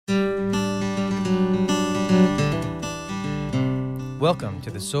Welcome to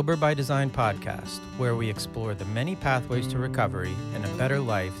the Sober by Design podcast, where we explore the many pathways to recovery and a better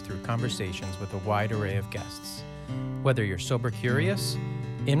life through conversations with a wide array of guests. Whether you're sober curious,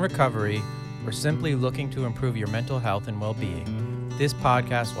 in recovery, or simply looking to improve your mental health and well-being, this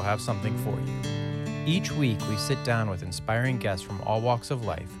podcast will have something for you. Each week, we sit down with inspiring guests from all walks of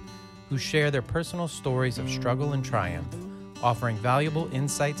life who share their personal stories of struggle and triumph, offering valuable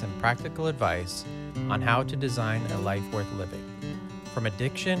insights and practical advice on how to design a life worth living. From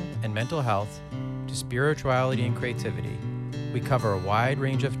addiction and mental health to spirituality and creativity, we cover a wide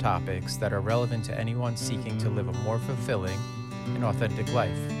range of topics that are relevant to anyone seeking to live a more fulfilling and authentic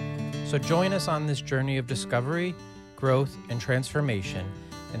life. So join us on this journey of discovery, growth, and transformation,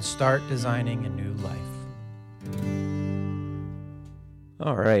 and start designing a new life.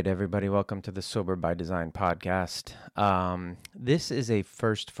 All right, everybody, welcome to the Sober by Design podcast. This is a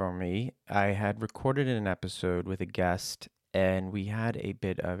first for me. I had recorded an episode with a guest, and we had a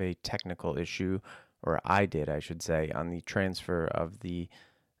bit of a technical issue, or I did, I should say, on the transfer of the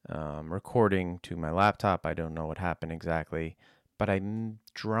recording to my laptop. I don't know what happened exactly, but I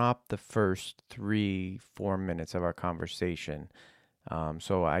dropped the first 3-4 minutes of our conversation.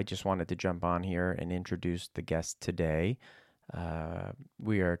 So I just wanted to jump on here and introduce the guest today.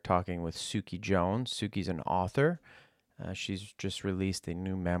 We are talking with Suki Jones. Suki's an author. She's just released a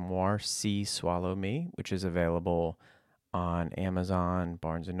new memoir, See, Swallow Me, which is available on Amazon,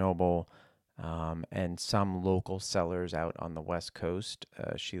 Barnes & Noble, and some local sellers out on the West Coast.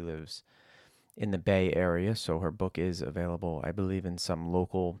 She lives in the Bay Area, so her book is available, I believe, in some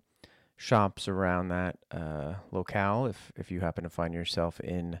local shops around that locale, if you happen to find yourself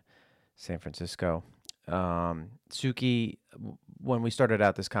in San Francisco. Suki, when we started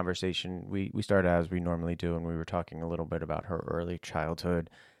out this conversation, we started out as we normally do, and we were talking a little bit about her early childhood,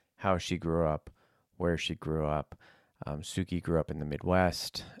 how she grew up, where she grew up. Suki grew up in the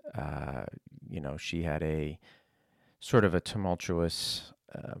Midwest. She had a sort of a tumultuous,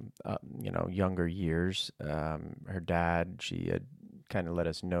 younger years. Her dad, she had kind of let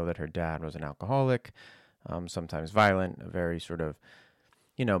us know that her dad was an alcoholic, sometimes violent, a very sort of,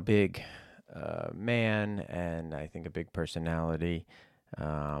 big man, and I think a big personality.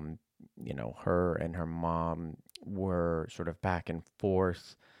 Her and her mom were sort of back and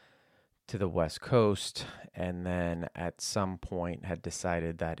forth to the West Coast, and then at some point had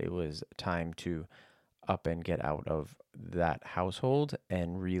decided that it was time to up and get out of that household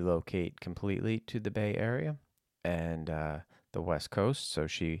and relocate completely to the Bay Area and the West Coast. So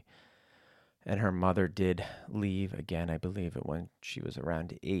she and her mother did leave again, I believe it when she was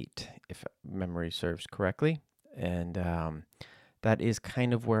around 8, if memory serves correctly. And that is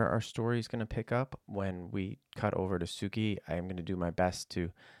kind of where our story is going to pick up. When we cut over to Suki, I'm going to do my best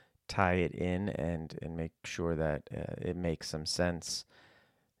to tie it in and make sure that it makes some sense.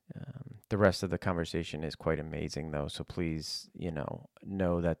 The rest of the conversation is quite amazing, though, so please,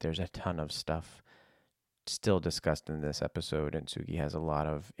 know that there's a ton of stuff still discussed in this episode, and Suki has a lot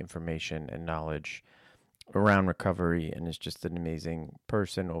of information and knowledge around recovery and is just an amazing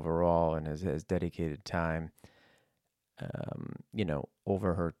person overall and has dedicated time,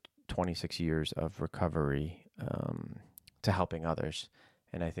 over her 26 years of recovery to helping others.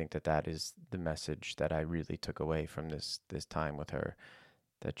 And I think that is the message that I really took away from this time with her,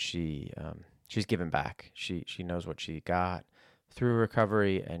 that she's given back. She knows what she got through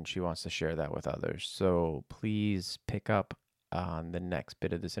recovery, and she wants to share that with others. So please pick up on the next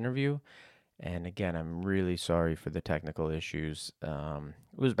bit of this interview. And again, I'm really sorry for the technical issues. It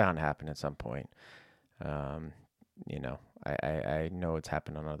was bound to happen at some point. I know it's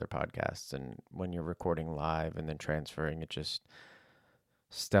happened on other podcasts, and when you're recording live and then transferring, it just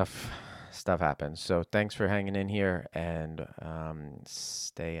stuff happens. So thanks for hanging in here, and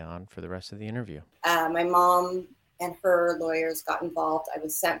stay on for the rest of the interview. My mom and her lawyers got involved. I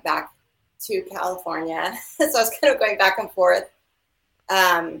was sent back to California. So I was kind of going back and forth.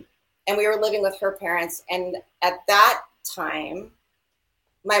 And we were living with her parents. And at that time,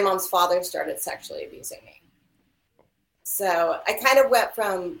 my mom's father started sexually abusing me. So I kind of went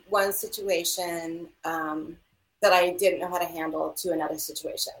from one situation that I didn't know how to handle to another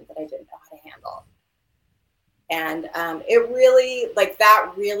situation that I didn't know how to handle. And it really,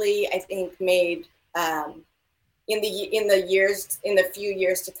 I think made, in the few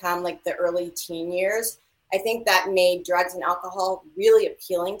years to come, like the early teen years, I think that made drugs and alcohol really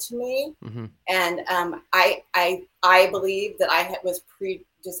appealing to me. Mm-hmm. And I believe that I was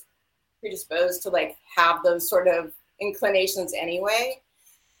predisposed to like have those sort of inclinations anyway.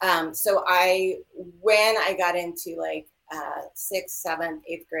 So when I got into like 6th, 7th,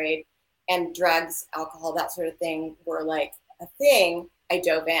 8th grade, and drugs, alcohol, that sort of thing were like a thing, I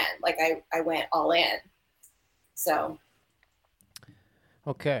dove in. Like I went all in. So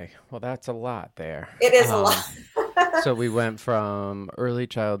Okay, well, that's a lot there. it is a lot. So we went from early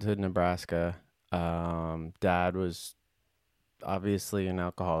childhood Nebraska. Dad was obviously an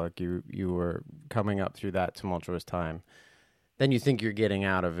alcoholic. You were coming up through that tumultuous time. Then you think you're getting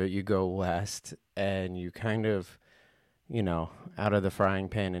out of it. You go west, and you kind of, out of the frying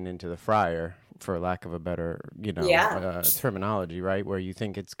pan and into the fryer, for lack of a better, Yeah. terminology, right? Where you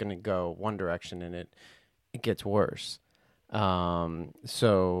think it's going to go one direction, and it gets worse.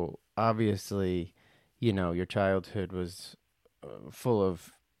 So obviously, your childhood was full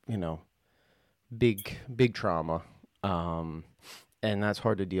of, big trauma. And that's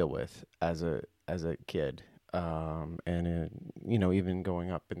hard to deal with as a kid. Even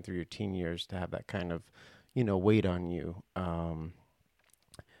going up and through your teen years to have that kind of, weight on you.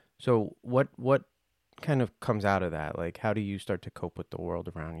 So what kind of comes out of that? Like, how do you start to cope with the world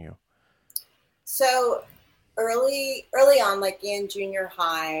around you? So early on, like in junior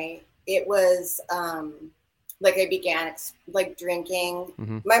high, it was like I began like drinking.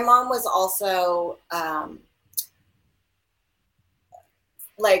 Mm-hmm. My mom was also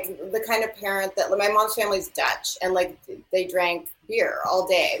like the kind of parent that, like, my mom's family's Dutch, and like they drank beer all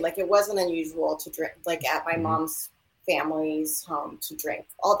day. Like it wasn't unusual to drink, like at my Mm-hmm. mom's family's home, to drink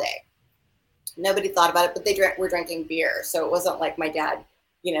all day. Nobody thought about it, but were drinking beer, so it wasn't like my dad,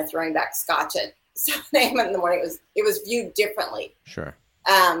 throwing back scotch at 7 a.m. in the morning. It was viewed differently. Sure.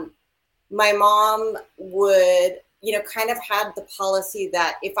 My mom would, kind of had the policy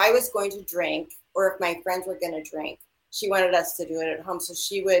that if I was going to drink, or if my friends were going to drink, she wanted us to do it at home. So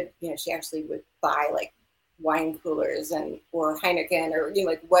she would, she actually would buy like wine coolers or Heineken, or,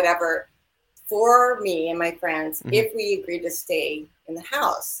 like whatever, for me and my friends, Mm-hmm. if we agreed to stay in the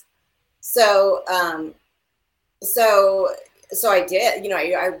house. So, so I did,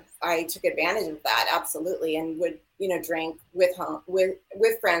 I took advantage of that, absolutely, and would, drink with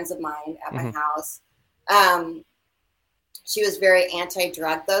friends of mine at my Mm-hmm. house. She was very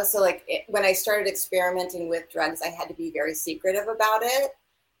anti-drug, though, so like when I started experimenting with drugs, I had to be very secretive about it,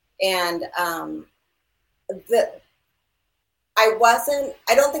 and I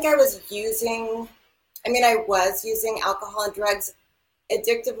don't think I was using. I mean, I was using alcohol and drugs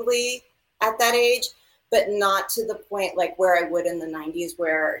addictively at that age, but not to the point like where I would in the 90s,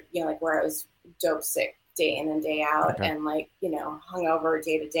 where, like where I was dope sick day in and day out, Okay. and like, hungover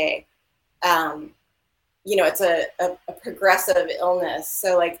day to day. It's a progressive illness.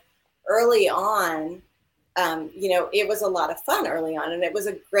 So like early on, it was a lot of fun early on, and it was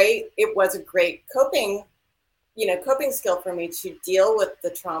a great coping skill for me to deal with the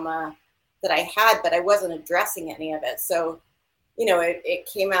trauma that I had, but I wasn't addressing any of it. So, it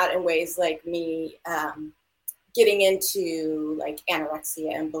came out in ways like me getting into like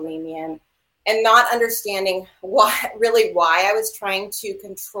anorexia and bulimia, and not understanding why I was trying to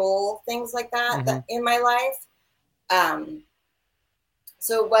control things like that, Mm-hmm. in my life.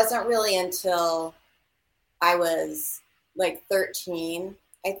 So it wasn't really until I was like 13,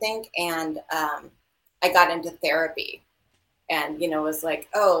 I think, and I got into therapy, and was like,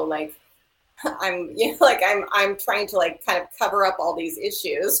 oh, like I'm, like I'm trying to like kind of cover up all these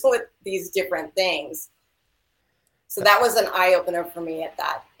issues with these different things. So that was an eye opener for me at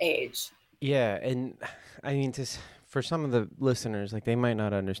that age. Yeah, and I mean, for some of the listeners, like they might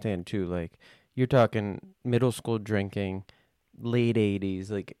not understand too. Like you're talking middle school drinking, late '80s,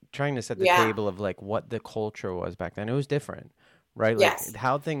 like trying to set the Yeah. table of like what the culture was back then. It was different, right? Yes. Like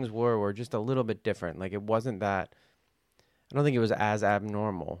how things were just a little bit different. Like it wasn't that. I don't think it was as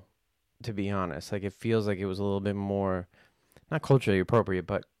abnormal, to be honest. Like it feels like it was a little bit more, not culturally appropriate,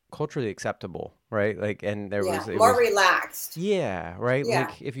 but culturally acceptable, right? Like, and there Yeah. was, it More was, relaxed. yeah, right? Yeah.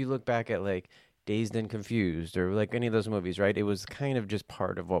 Like if you look back at like Dazed and Confused or like any of those movies, right? It was kind of just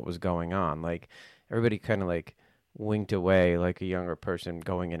part of what was going on. Like everybody kind of like winked away like a younger person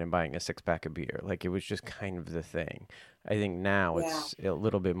going in and buying a 6-pack of beer. Like it was just kind of the thing. I think now Yeah. it's a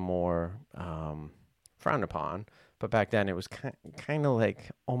little bit more frowned upon, but back then it was kind of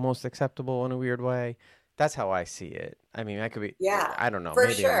like almost acceptable in a weird way. That's how I see it. I mean, I could be, Yeah. I don't know, For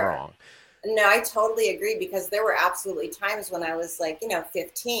maybe I'm sure. wrong. No, I totally agree, because there were absolutely times when I was like,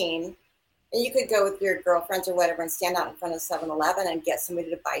 15, and you could go with your girlfriends or whatever and stand out in front of 7-Eleven and get somebody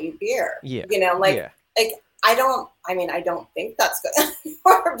to buy you beer. Yeah. Like, Yeah. like I don't think that's good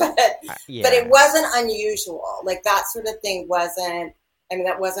anymore, but Yeah. but it wasn't unusual. Like that sort of thing wasn't. I mean,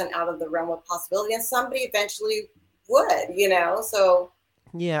 that wasn't out of the realm of possibility, and somebody eventually would, So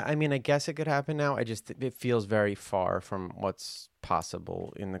Yeah, I mean, I guess it could happen now. It feels very far from what's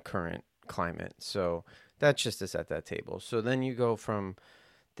possible in the current climate. So that's just to set that table. So then you go from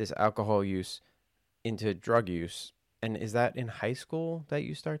this alcohol use into drug use. And is that in high school that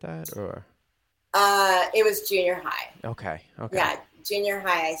you start that, or? It was junior high. Okay. Okay. Yeah, junior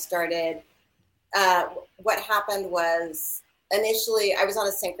high. I started. Uh, what happened was initially I was on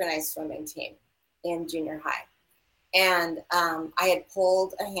a synchronized swimming team in junior high, and I had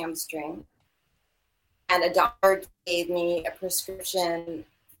pulled a hamstring, and a doctor gave me a prescription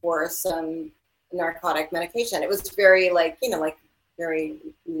for some narcotic medication. It was very like very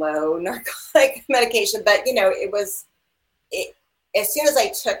low narcotic medication, but it was it. As soon as I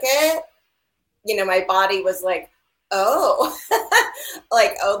took it, my body was like, oh,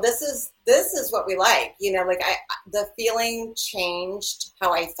 like, oh, this is what we like, like the feeling changed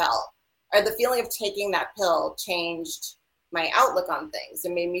how I felt, or the feeling of taking that pill changed my outlook on things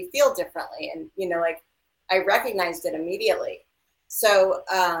and made me feel differently. And, like I recognized it immediately. So,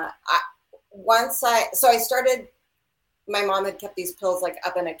 I started, my mom had kept these pills like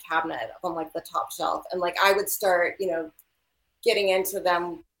up in a cabinet on like the top shelf. And like, I would start, getting into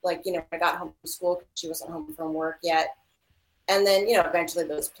them, like, when I got home from school, she wasn't home from work yet. And then, eventually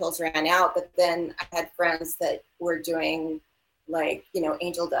those pills ran out. But then I had friends that were doing like,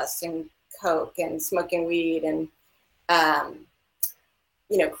 angel dust and coke and smoking weed and,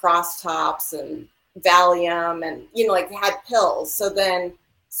 cross tops and Valium and, like had pills. So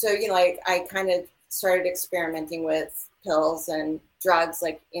like I kind of started experimenting with pills and drugs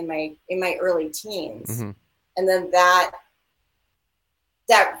like in my early teens. Mm-hmm. And then that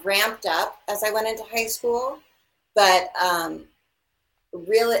ramped up as I went into high school. But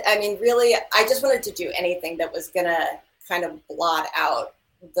really, I just wanted to do anything that was going to kind of blot out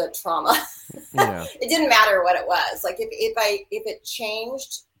the trauma. Yeah. It didn't matter what it was. Like if it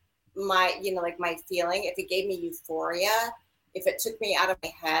changed my, like my feeling, if it gave me euphoria, if it took me out of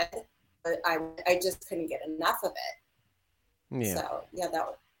my head, I just couldn't get enough of it. Yeah. So yeah, that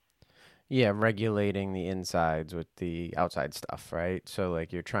was. Yeah, regulating the insides with the outside stuff, right? So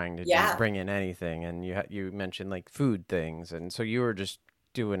like you're trying to bring in anything, and you mentioned like food things, and so you were just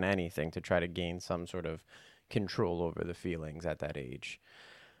doing anything to try to gain some sort of control over the feelings at that age.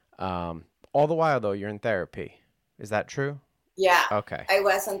 All the while though, you're in therapy. Is that true? Yeah. Okay. I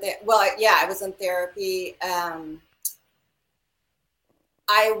wasn't there. Well, yeah, I was in therapy.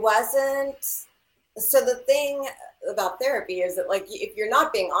 I wasn't. So the thing about therapy is that, like, if you're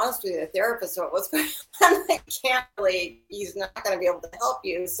not being honest with your therapist about what's going on, he's not going to be able to help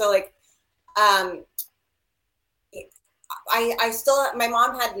you. So, like, I still, my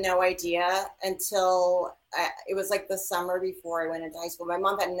mom had no idea until it was like the summer before I went into high school. My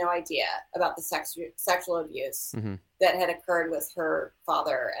mom had no idea about the sexual abuse Mm-hmm. that had occurred with her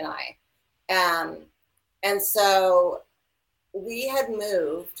father and I. And so we had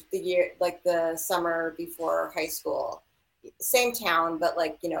moved the summer before high school, same town, but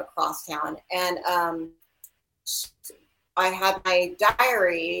like, across town. And I had my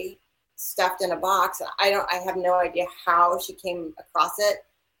diary stuffed in a box. I have no idea how she came across it,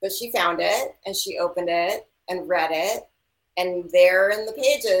 but she found it and she opened it and read it. And there in the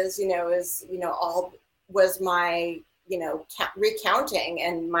pages, all was my, recounting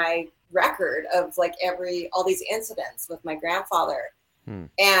and my record of like all these incidents with my grandfather.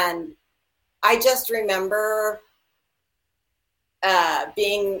 And I just remember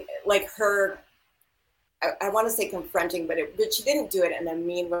being like her, I want to say confronting, but she didn't do it in a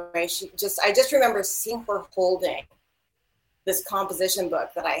mean way. I just remember seeing her holding this composition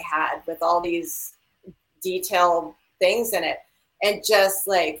book that I had with all these detailed things in it, and just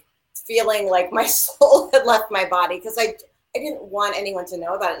like feeling like my soul had left my body, because I didn't want anyone to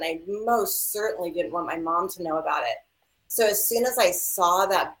know about it, and I most certainly didn't want my mom to know about it. So as soon as I saw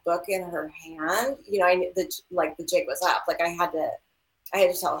that book in her hand, I knew the jig was up. Like I had to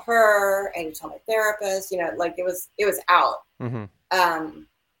tell her, I had to tell my therapist, like it was out, Mm-hmm.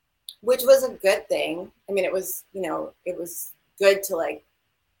 Which was a good thing. I mean, it was good to like,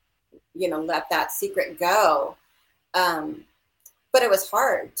 let that secret go. But it was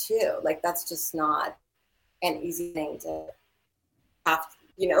hard too. Like, that's just not an easy thing to have,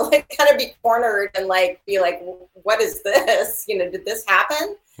 like kind of be cornered and like, be like, what is this? Did this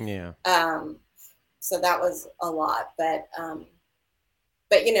happen? Yeah. So that was a lot, but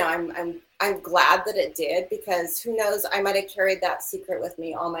I'm glad that it did, because who knows, I might have carried that secret with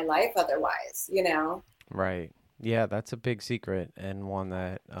me all my life otherwise, Right. Yeah, that's a big secret, and one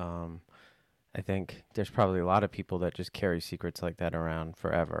that I think there's probably a lot of people that just carry secrets like that around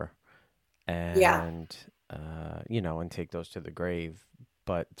forever, and and take those to the grave,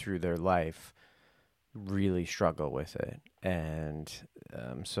 but through their life really struggle with it. And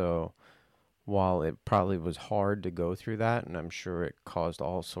so while it probably was hard to go through that, and I'm sure it caused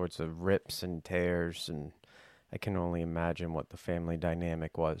all sorts of rips and tears, and I can only imagine what the family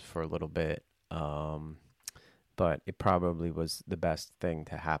dynamic was for a little bit. But it probably was the best thing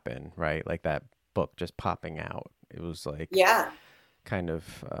to happen, right? Like that book just popping out. It was like Yeah. kind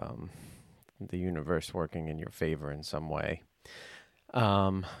of the universe working in your favor in some way.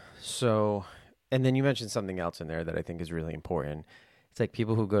 Um, so, and then you mentioned something else in there that I think is really important. It's like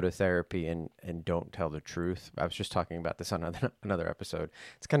people who go to therapy and don't tell the truth. I was just talking about this on another episode.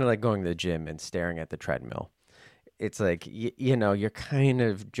 It's kind of like going to the gym and staring at the treadmill. It's like, you know, you're kind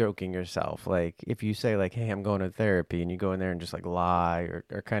of joking yourself. Like if you say like, hey, I'm going to therapy, and you go in there and just like lie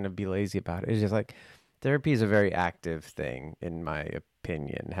or kind of be lazy about it. It's just like therapy is a very active thing, in my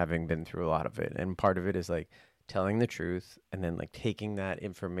opinion, having been through a lot of it. And part of it is like telling the truth and then like taking that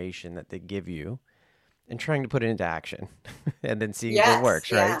information that they give you and trying to put it into action and then seeing if it Yes.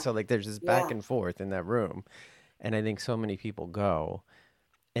 works, right? Yeah. So like there's this back Yeah. and forth in that room. And I think so many people go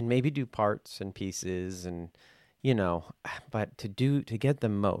and maybe do parts and pieces and you know, but to get the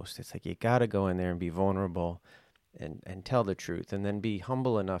most, it's like you got to go in there and be vulnerable and tell the truth and then be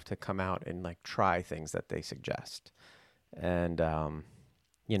humble enough to come out and like try things that they suggest. And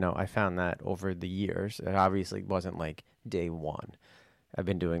you know, I found that over the years. It obviously wasn't like day one. I've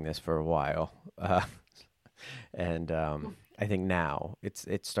been doing this for a while. And I think now it's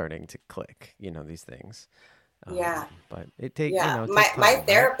starting to click, you know, these things. Yeah. But Yeah, it my takes my time, right?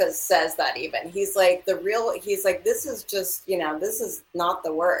 therapist says that even. He's like, this is just, this is not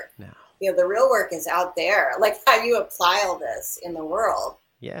the work. Now. The real work is out there, like how you apply all this in the world.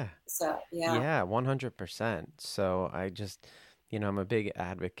 Yeah. So, yeah. Yeah, 100%. So I just, you know, I'm a big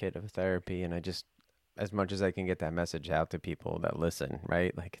advocate of therapy and I just as much as I can get that message out to people that listen,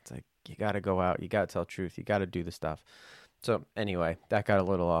 right? Like it's like you got to go out, you got to tell truth, you got to do the stuff. So anyway, that got a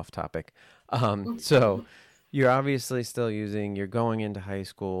little off topic. So you're obviously still you're going into high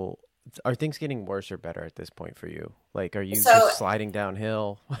school. Are things getting worse or better at this point for you? Like, are you So, just sliding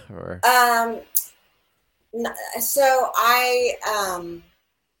downhill or? um, so I,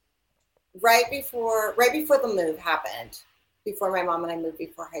 right before the move happened, before my mom and I moved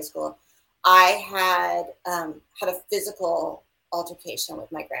before high school, I had a physical altercation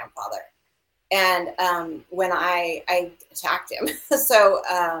with my grandfather, and when I attacked him. So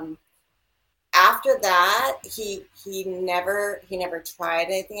after that, he never tried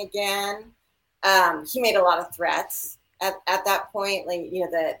anything again. He made a lot of threats at that point, like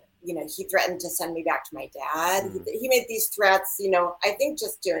that he threatened to send me back to my dad. Mm, He made these threats, I think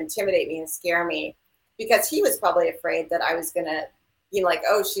just to intimidate me and scare me, because he was probably afraid that I was gonna, like,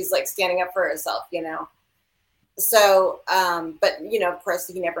 oh, she's like standing up for herself. So, but of course,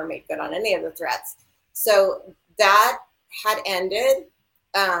 he never made good on any of the threats. So that had ended.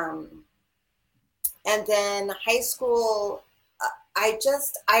 And then high school, I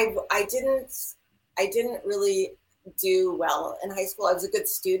didn't really do well in high school. I was a good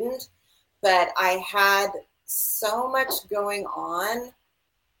student, but I had so much going on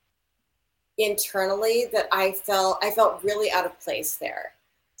internally that I felt really out of place there.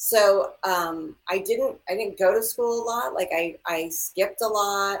 So I didn't go to school a lot. Like I skipped a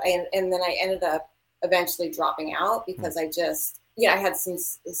lot, and then I ended up eventually dropping out mm, because I had some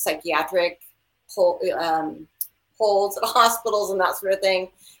psychiatric holds at hospitals and that sort of thing.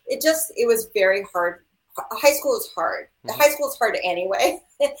 It was very hard. High school is hard. mm-hmm. High school is hard anyway.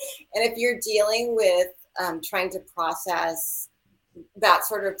 And if you're dealing with trying to process that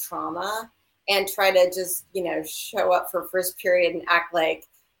sort of trauma and try to just, show up for first period and act like,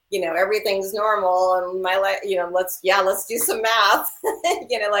 everything's normal and my life, let's do some math.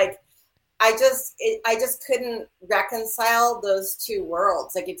 Like I just couldn't reconcile those two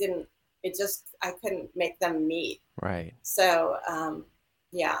worlds. Like I couldn't make them meet. Right. So,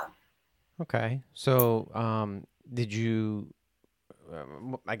 yeah. Okay. So, did you,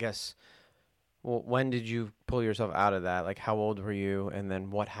 I guess, well, when did you pull yourself out of that? Like, how old were you? And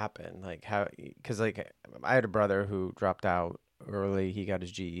then what happened? Like, because, like, I had a brother who dropped out early. He got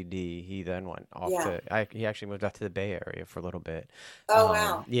his GED. He then went off Yeah. he actually moved out to the Bay Area for a little bit. Oh,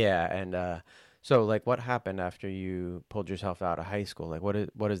 wow. Yeah. And, so, like, what happened after you pulled yourself out of high school? Like, what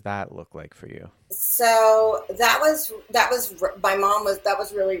does that look like for you? So my mom that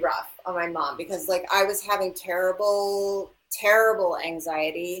was really rough on my mom, because like I was having terrible, terrible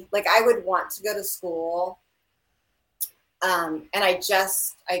anxiety. Like I would want to go to school. And I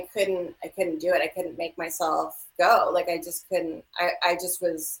couldn't do it. I couldn't make myself go. Like I just couldn't, I just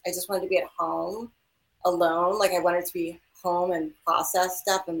wanted to be at home alone. Like I wanted to be home and process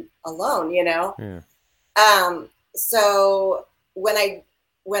stuff and alone. Yeah. So when I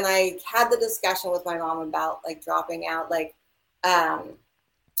when I had the discussion with my mom about like dropping out, like,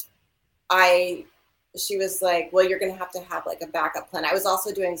 she was like, well, you're going to have like a backup plan. I was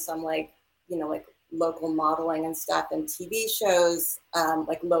also doing some like, like local modeling and stuff and TV shows,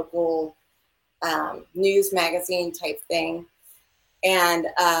 like local news magazine type thing. And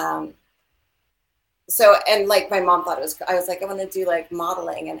so, and like my mom thought I was like, I want to do like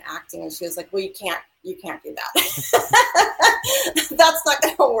modeling and acting. And she was like, well, you can't do that. That's not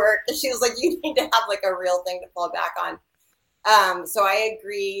going to work. And she was like, you need to have like a real thing to fall back on. So I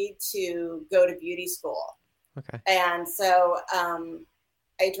agreed to go to beauty school. Okay. And so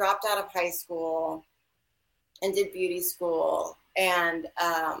I dropped out of high school and did beauty school. And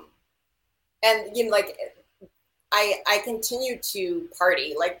like I continued to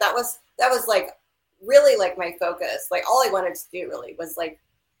party. Like that was like really like my focus. Like all I wanted to do really was like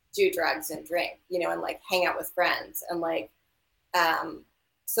do drugs and drink, and like hang out with friends. And like,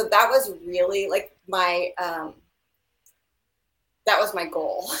 so that was really like that was my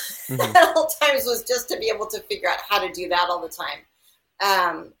goal at all times, was just to be able to figure out how to do that all the time.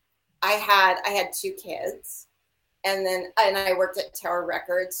 I had 2 kids, and I worked at Tower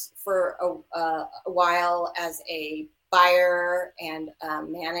Records for a while as a buyer, and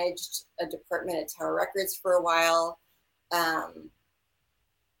managed a department at Tower Records for a while.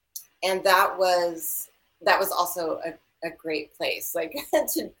 And that was also a great place, like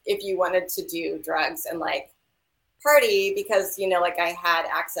if you wanted to do drugs and like party, because like I had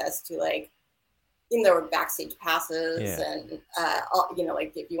access to like there were backstage passes, and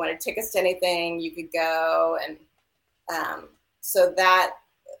like if you wanted tickets to anything you could go, and so that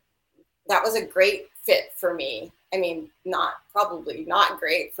was a great fit for me. I mean, probably not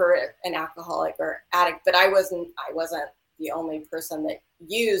great for an alcoholic or addict, but I wasn't the only person that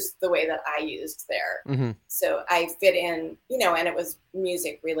used the way that I used there. So I fit in, and it was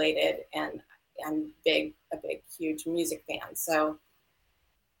music related, and I'm a big, huge music fan. So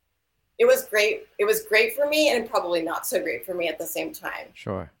it was great. It was great for me, and probably not so great for me at the same time.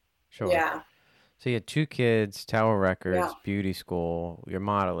 Sure. Yeah. So you had 2 kids, Tower Records, beauty school, you're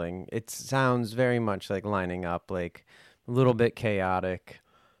modeling. It sounds very much like lining up, like a little bit chaotic.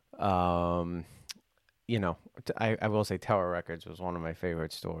 I will say Tower Records was one of my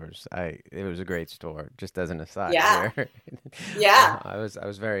favorite stores. It was a great store. Just as an aside here. Yeah. I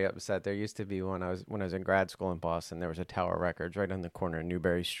was very upset. There used to be when I was in grad school in Boston, there was a Tower Records right on the corner of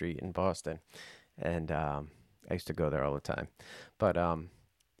Newbury Street in Boston, and I used to go there all the time. But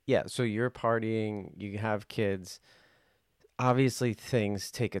yeah, so you're partying, you have kids. Obviously,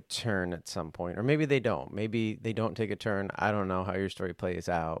 things take a turn at some point, or maybe they don't. Maybe they don't take a turn. I don't know how your story plays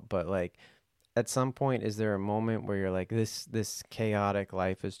out, but like, at some point, is there a moment where you're like, this chaotic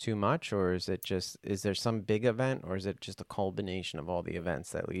life is too much, or is there some big event, or is it just a culmination of all the events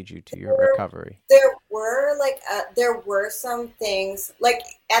that lead you to your recovery? There were some things, like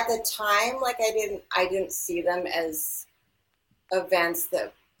at the time, like I didn't see them as events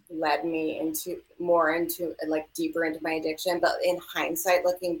that led me into like deeper into my addiction. But in hindsight,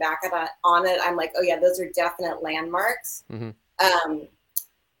 looking back on it, I'm like, oh yeah, those are definite landmarks.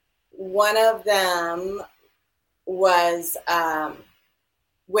 One of them was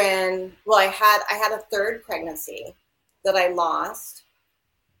when I had a 3rd pregnancy that I lost,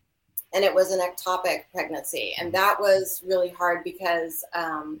 and it was an ectopic pregnancy, and that was really hard because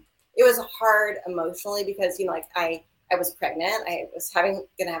it was hard emotionally, because like I was pregnant, I was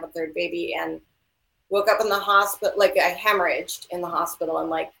gonna have a 3rd baby, and woke up in the hospital, like I hemorrhaged in the hospital, and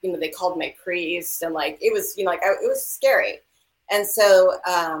like they called my priest, and like it was it was scary. And so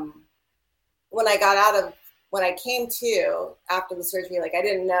when I came to after the surgery, like I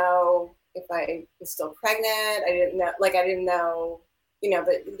didn't know if I was still pregnant. I didn't know,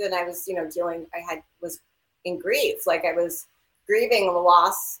 but then I was, was in grief. Like I was grieving the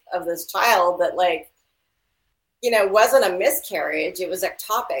loss of this child that wasn't a miscarriage. It was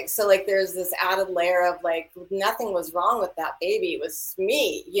ectopic. So like there's this added layer of like, nothing was wrong with that baby. It was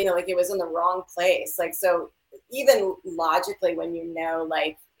me, like it was in the wrong place. Like, so even logically, when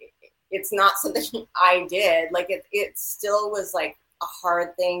like, it's not something I did, like it still was like a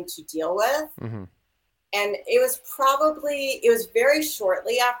hard thing to deal with. And it was very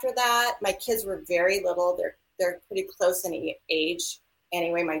shortly after that. My kids were very little. They're pretty close in age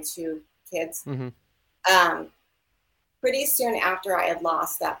anyway, my 2 kids. Pretty soon after I had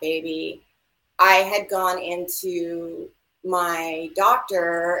lost that baby, I had gone into my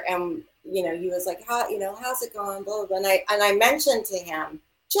doctor, and he was like, how's it going, blah, blah, blah. And I mentioned to him,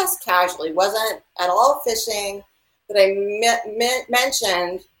 just casually, wasn't at all fishing, but I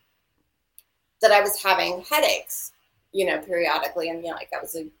mentioned that I was having headaches. periodically. And, like I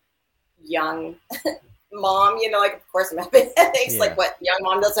was a young mom, like of course I'm having headaches, like what young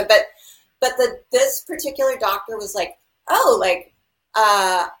mom doesn't, but this particular doctor was like, oh, like,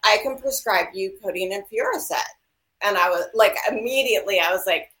 I can prescribe you codeine and Furoset. And I was like, immediately I was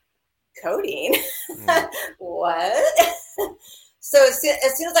like, codeine? What? So as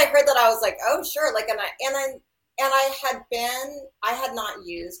soon as I heard that, I was like, oh, sure. Like, and I had not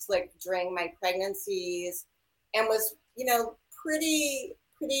used like during my pregnancies and was, pretty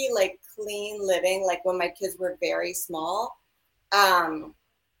like clean living, like when my kids were very small. And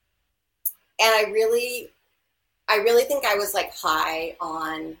I really think I was like high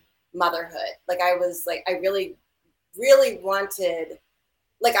on motherhood. Like I was like, I really, really wanted,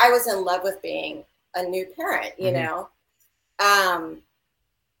 like I was in love with being a new parent, you know? And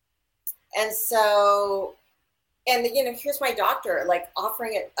so, and here's my doctor, like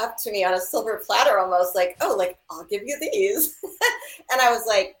offering it up to me on a silver platter, almost like, oh, like I'll give you these. And I was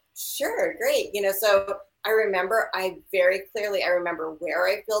like, sure, great. So I remember where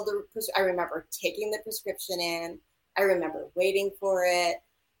I filled I remember taking the prescription in. I remember waiting for it,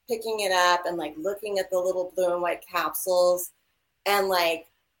 picking it up and like looking at the little blue and white capsules and like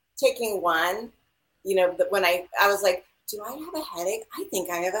taking one, when I was like, do I have a headache? I think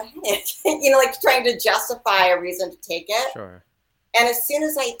I have a headache, like trying to justify a reason to take it. Sure. And as soon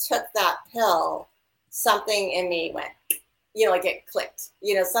as I took that pill, something in me went, like it clicked,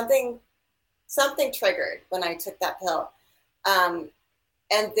 something triggered when I took that pill. And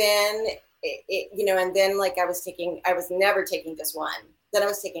then and then like I was never taking just one. Then I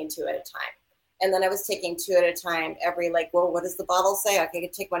was taking two at a time. And then I was taking two at a time every, like, well, what does the bottle say? Okay, I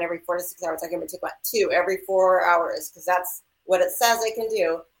can take one every 4 to 6 hours. I can take two every 4 hours because that's what it says I can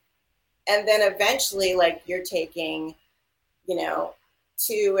do. And then eventually, like, you're taking,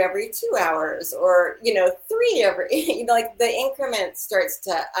 two every 2 hours or, three every, like the increment starts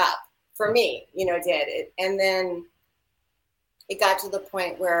to up for me, did it. And then it got to the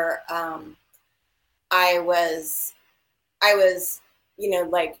point where I was,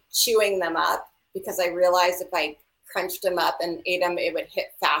 like chewing them up because I realized if I crunched them up and ate them, it would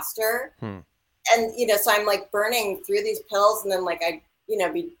hit faster. And, so I'm like burning through these pills and then like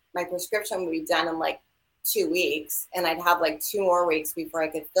my prescription would be done in like 2 weeks and I'd have like 2 more weeks before I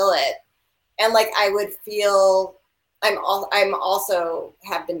could fill it. And like, I would feel, I'm also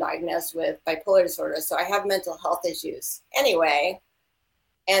have been diagnosed with bipolar disorder. So I have mental health issues anyway.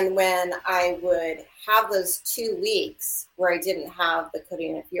 And when I would have those 2 weeks where I didn't have the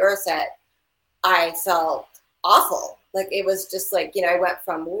codeine and Furoset, I felt awful. Like it was just like, I went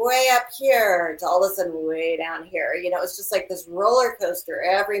from way up here to all of a sudden way down here. It was just like this roller coaster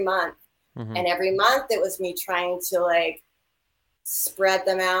every month. And every month it was me trying to like spread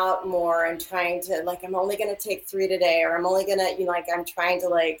them out more and trying to like, I'm only going to take 3 today, or I'm only going to, like I'm trying to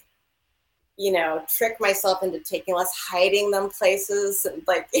like, trick myself into taking less, hiding them places, and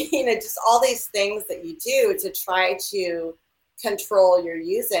like, just all these things that you do to try to control your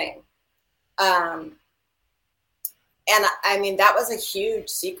using. And I mean, that was a huge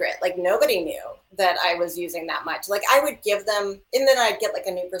secret. Like nobody knew that I was using that much. Like I would give them, and then I'd get like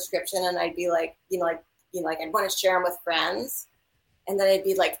a new prescription and I'd be like, I'd want to share them with friends. And then I'd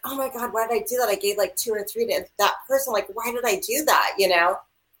be like, oh my God, why did I do that? I gave like 2 or 3 to that person. Like, why did I do that?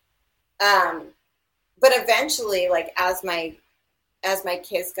 But eventually, like as my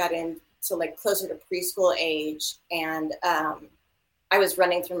kids got into like closer to preschool age and I was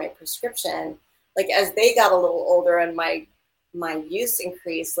running through my prescription, like as they got a little older and my use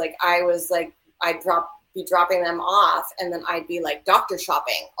increased, like I was like, I'd be dropping them off and then I'd be like doctor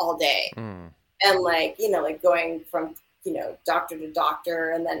shopping all day. And like, like going from, doctor to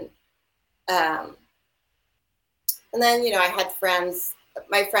doctor. And then, I had friends,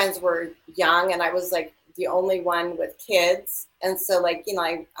 my friends were young and I was like the only one with kids. And so like,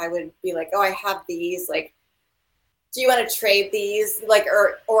 I would be like, oh, I have these, like, do you want to trade these? Like,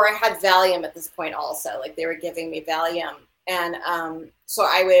 or I had Valium at this point also, like they were giving me Valium. And so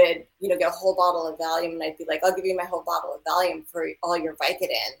I would, get a whole bottle of Valium and I'd be like, I'll give you my whole bottle of Valium for all your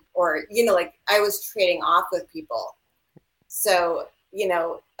Vicodin. Or, like I was trading off with people. So,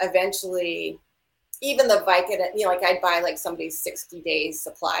 eventually even the Vicodin, like I'd buy like somebody's 60 days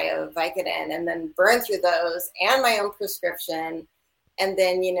supply of Vicodin and then burn through those and my own prescription. And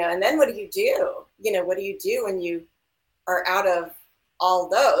then, and then what do? What do you do when you are out of all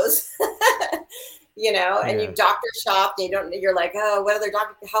those, and you doctor shopped and you're like, oh, what other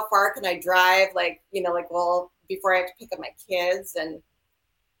doctor, how far can I drive? Like, like, well, before I have to pick up my kids and,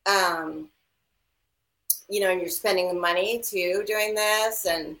 and you're spending money too doing this.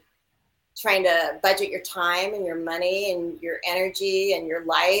 And trying to budget your time and your money and your energy and your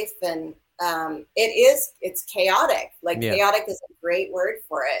life. And it's chaotic. Like Yeah. chaotic is a great word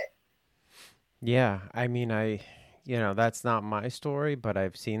for it. Yeah. I mean, that's not my story, but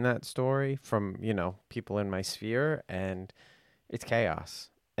I've seen that story from, people in my sphere, and it's chaos.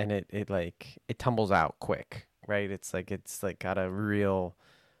 And it tumbles out quick, right? It's like got a real,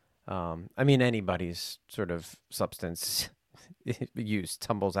 I mean, anybody's sort of substance use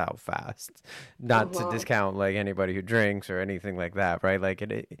tumbles out fast. Not to Mm-hmm. discount like anybody who drinks or anything like that, right? Like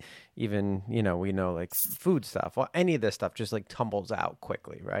even we know like food stuff, well, any of this stuff just like tumbles out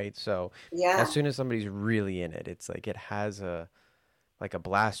quickly, right? So as Yeah. soon as somebody's really in it, it's like it has a like a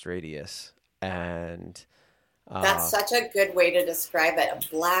blast radius, and That's uh, such a good way to describe it. A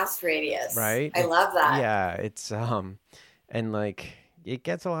blast radius. right? I love that. Yeah, it's and like it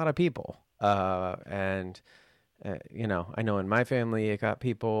gets a lot of people, and I know in my family it got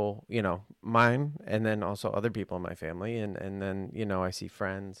people, mine, and then also other people in my family, and then I see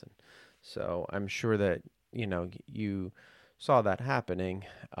friends, and so I'm sure that you saw that happening.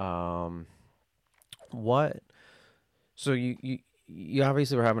 Um, what? So you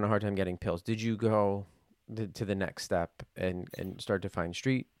obviously were having a hard time getting pills. Did you go to the next step and start to find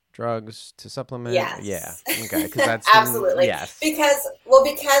street drugs to supplement? Yeah, Yes. okay, because that's the Absolutely. yes. Because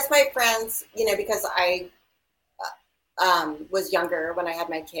my friends, because I was younger when I had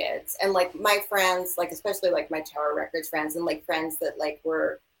my kids, and like my friends, like especially like my Tower Records friends, and like friends that like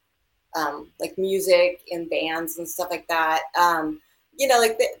were like music in bands and stuff like that.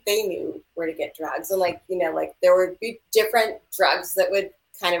 Like they knew where to get drugs, and like like there would be different drugs that would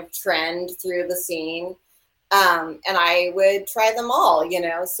kind of trend through the scene, and I would try them all.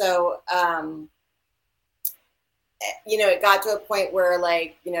 So it got to a point where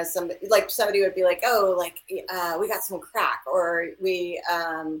somebody would be like, oh, like we got some crack, or we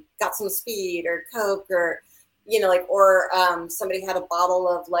got some speed or coke, or somebody had a bottle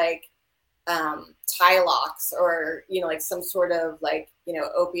of like Tylox, or like some sort of like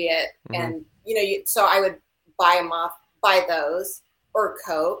opiate, Mm-hmm. and so I would buy those, or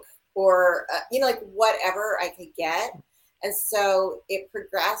coke, or like whatever I could get. And so it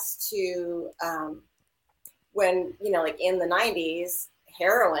progressed to when like in the 90s,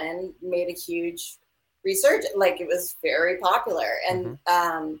 heroin made a huge resurgence. Like it was very popular, Mm-hmm.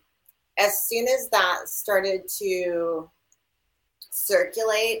 and as soon as that started to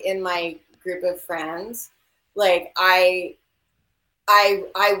circulate in my group of friends, like I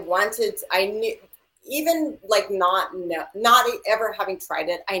knew, even like not ever having tried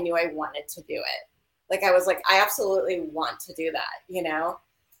it, I knew I wanted to do it. Like I was like, I absolutely want to do that.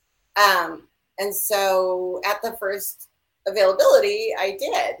 um, and so at the first availability, I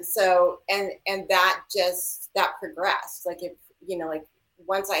did. So and that progressed. Like if like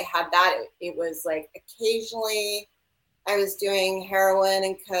once I had that, it was like occasionally I was doing heroin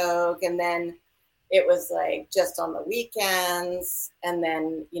and coke, and then it was like just on the weekends, and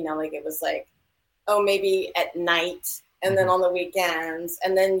then like it was like, oh, maybe at night, and then Mm-hmm. on the weekends,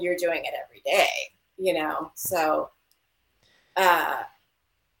 and then you're doing it every day. So uh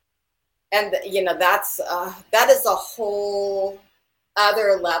and that is a whole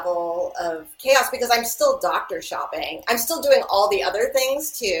other level of chaos, because I'm still doctor shopping. I'm still doing all the other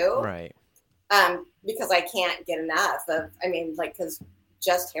things too, Right. because I can't get enough of. I mean, like, because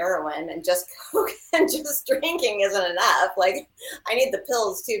just heroin and just coke and just drinking isn't enough. Like, I need the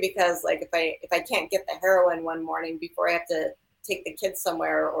pills too, because like if I can't get the heroin one morning before I have to take the kids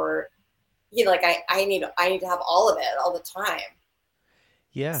somewhere, or like I need to have all of it all the time.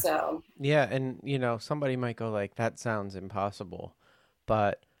 Yeah. So Yeah, and somebody might go like that sounds impossible,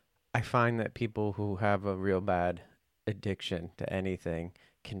 but I find that people who have a real bad addiction to anything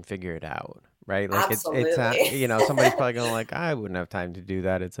can figure it out, right? Like absolutely. somebody's probably going like I wouldn't have time to do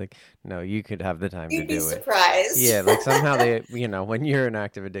that. It's like no, you could have the time to You'd be do it. surprised. Yeah, like somehow they, when you're in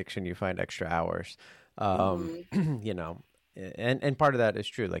active addiction, you find extra hours. Um, Hmm. you know, and part of that is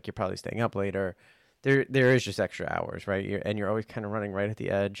true. Like you're probably staying up later. There is just extra hours, right? You're always kind of running right at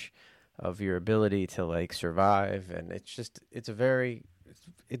the edge of your ability to like survive, and it's a very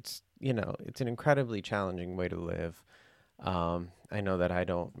it's an incredibly challenging way to live. I know that I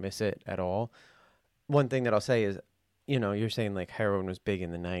don't miss it at all. One thing that I'll say is, you're saying like heroin was big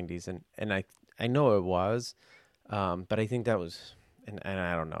in the '90s, and I know it was, but I think that was, and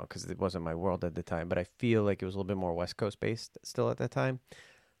I don't know because it wasn't my world at the time, but I feel like it was a little bit more West Coast based still at that time.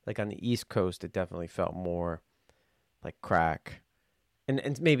 Like on the East Coast, it definitely felt more like crack.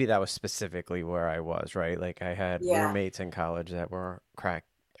 And maybe that was specifically where I was, right? Like I had Yeah. roommates in college that were crack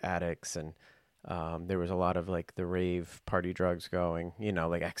addicts, and There was a lot of like the rave party drugs going,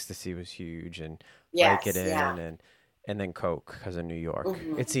 like ecstasy was huge and Yes, yeah. Vicodin and then Coke because of New York.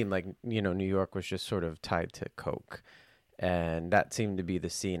 Hmm. It seemed like, New York was just sort of tied to Coke. And that seemed to be the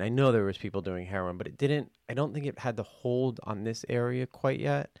scene. I know there was people doing heroin, but I don't think it had the hold on this area quite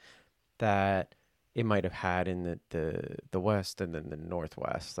yet that it might have had in the West and then the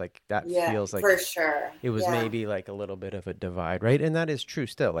Northwest. Like that Yeah, feels for like sure. it was Yeah. maybe like a little bit of a divide, right? And that is true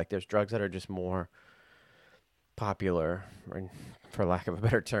still. Like there's drugs that are just more popular, or for lack of a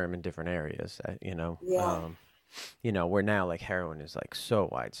better term, in different areas. Yeah. Where now like heroin is like so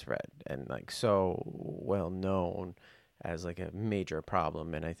widespread and like so well known as like a major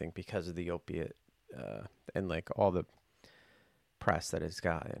problem, and I think because of the opiate and like all the press that it's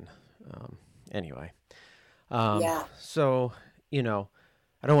gotten. Um, anyway, Yeah. so you know,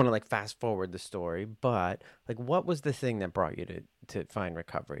 I don't want to like fast forward the story, but like, what was the thing that brought you to find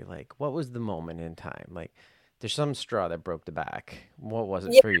recovery? Like, what was the moment in time? Like, there's some straw that broke the back. What was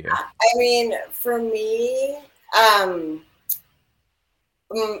it Yeah. for you? I mean, for me, um,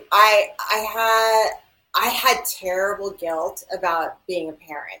 I had terrible guilt about being a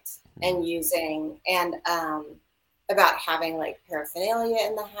parent Mm, and using and about having like paraphernalia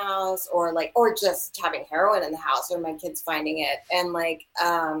in the house or just having heroin in the house or my kids finding it and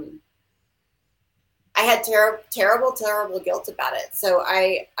I had terrible guilt about it. So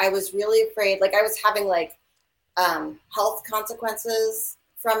I was really afraid. Like I was having like health consequences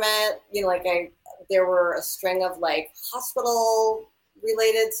from it. Like there were a string of like hospital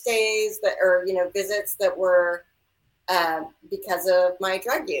related stays that or visits that were because of my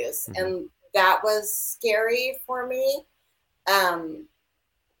drug use, mm-hmm, and that was scary for me um,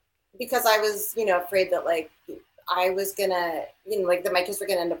 because I was afraid that like I was gonna like that my kids were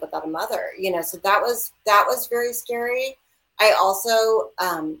gonna end up without a mother. So that was very scary. I also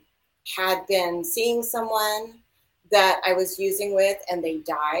had been seeing someone that I was using with, and they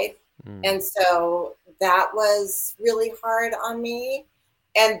died, mm, and so that was really hard on me,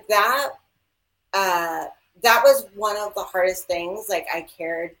 and uh, that was one of the hardest things. Like I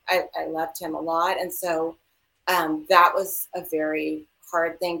loved him a lot, and so that was a very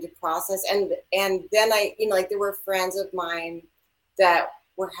hard thing to process. And then like there were friends of mine that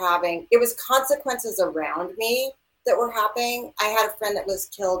were having it was consequences around me that were happening. I had a friend that was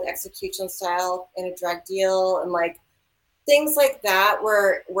killed execution style in a drug deal, and like things like that,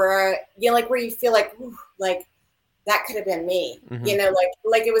 where like where you feel like ooh, like that could have been me, mm-hmm.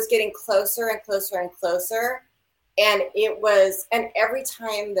 like it was getting closer and closer and closer. And every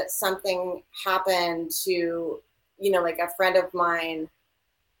time that something happened to, like a friend of mine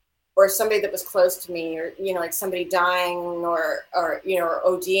or somebody that was close to me, or, like somebody dying or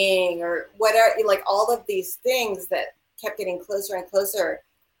ODing or whatever, like all of these things that kept getting closer and closer.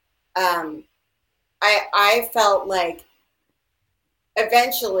 Um, I felt like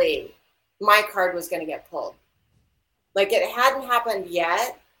eventually my card was going to get pulled. Like it hadn't happened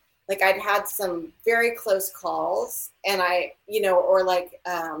yet. Like I'd had some very close calls, and or like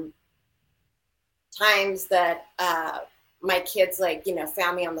times that my kids like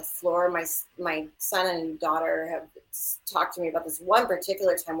found me on the floor. My son and daughter have talked to me about this one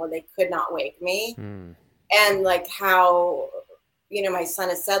particular time where they could not wake me, Mm. and like how my son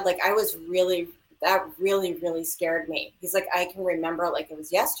has said like I was really that really really scared me. He's like I can remember like it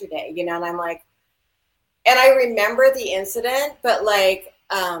was yesterday, and I'm like, and I remember the incident, but like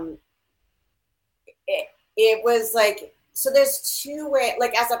it was like, so there's two ways,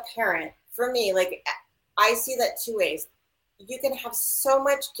 like as a parent for me, like I see that two ways. You can have so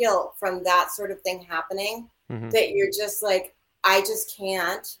much guilt from that sort of thing happening Mm-hmm. that you're just like, I just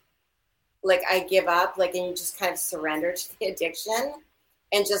can't, like I give up, like, and you just kind of surrender to the addiction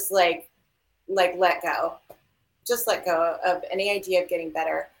and just let go, just let go of any idea of getting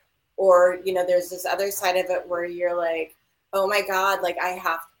better. Or there's this other side of it where you're like, oh my god, like I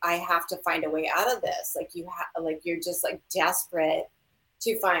have to find a way out of this. Like you're just like desperate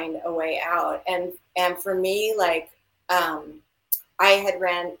to find a way out. And for me, like I had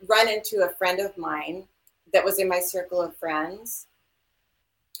run into a friend of mine that was in my circle of friends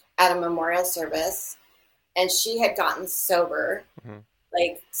at a memorial service, and she had gotten sober Mm-hmm.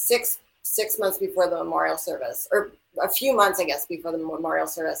 like six months before the memorial service, or a few months, I guess, before the memorial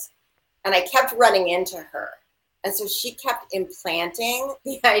service. And I kept running into her. And so she kept implanting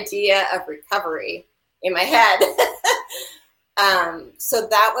the idea of recovery in my head. So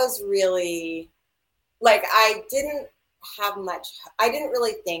that was really like, I didn't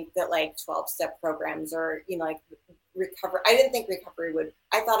really think that like 12-step programs or, like I didn't think recovery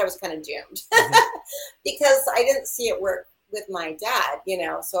I thought I was kind of doomed Mm-hmm. because I didn't see it work with my dad,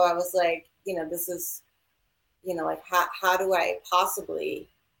 so I was like, this is, like, how do I possibly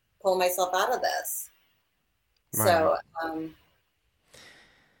pull myself out of this? Right. So,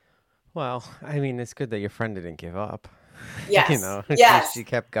 Well, I mean, it's good that your friend didn't give up. You yes, know, she yes.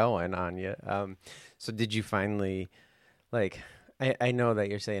 kept going on you. So did you finally like? I know that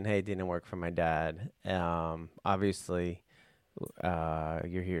you're saying, "Hey, it didn't work for my dad." Obviously,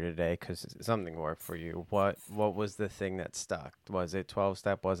 you're here today because something worked for you. What was the thing that stuck? Was it 12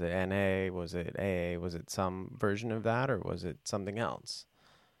 step? Was it NA? Was it AA? Was it some version of that, or was it something else?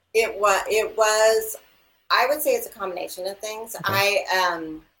 It was, I would say it's a combination of things. Okay.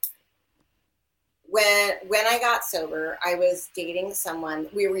 When I got sober, I was dating someone.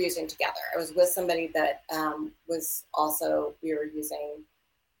 We were using together. I was with somebody that was also, we were using,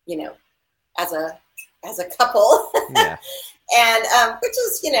 you know, as a couple, Yeah. and which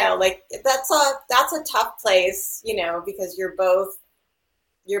is, like, that's a tough place, because you're both,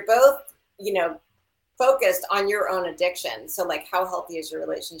 focused on your own addiction. So, like, how healthy is your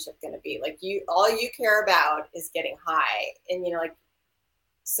relationship going to be? Like, all you care about is getting high, and like,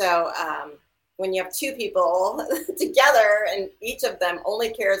 so when you have two people together and each of them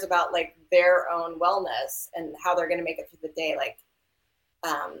only cares about, like, their own wellness and how they're going to make it through the day, like,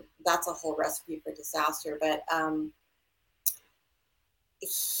 that's a whole recipe for disaster. But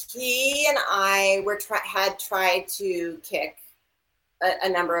he and I had tried to kick a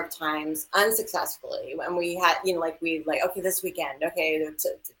number of times unsuccessfully, and we had, like, we like, okay, this weekend, okay,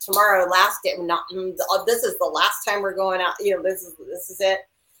 tomorrow, last day, not this is the last time we're going out, this is it.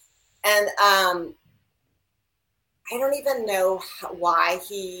 And I don't even know why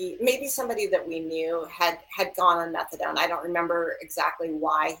maybe somebody that we knew had gone on methadone. I don't remember exactly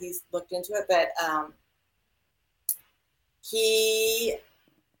why he's looked into it, but he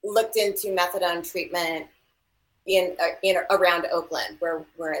looked into methadone treatment in around Oakland, where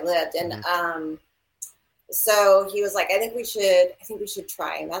I lived, and Hmm. so he was like, I think we should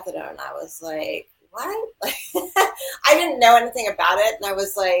try methadone. I was like, what? Like, I didn't know anything about it, and I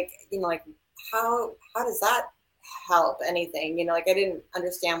was like, like, how does that help anything? Like, I didn't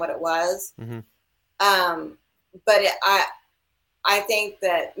understand what it was. Hmm. Um, but I think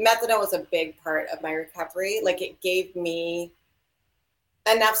that methadone was a big part of my recovery. Like, it gave me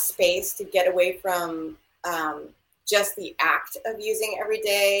enough space to get away from just the act of using every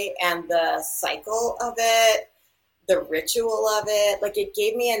day and the cycle of it, the ritual of it. Like, it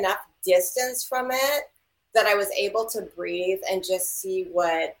gave me enough distance from it that I was able to breathe and just see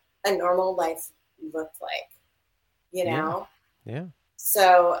what a normal life looked like, you Yeah. know? Yeah.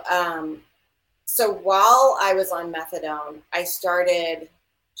 So, so while I was on methadone, I started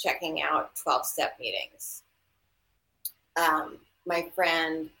checking out 12-step meetings. My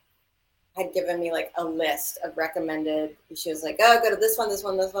friend had given me, like, a list of recommended. She was like, "Oh, go to this one, this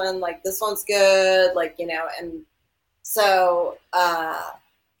one, this one. Like, this one's good." Like, and so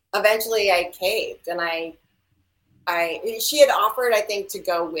eventually I caved, and she had offered, I think, to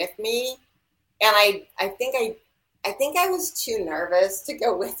go with me, and I think I was too nervous to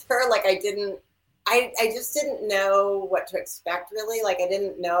go with her. Like, I just didn't know what to expect, really. Like, I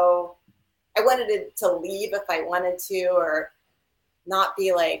didn't know. I wanted to leave if I wanted to, or not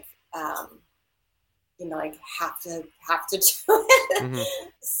be like, like, have to do it. Hmm.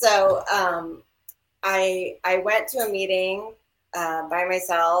 So I went to a meeting by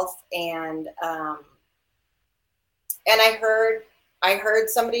myself, and I heard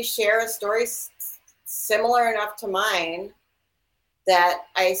somebody share a story similar enough to mine that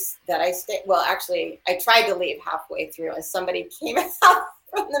I stayed. Well, actually, I tried to leave halfway through, and somebody came out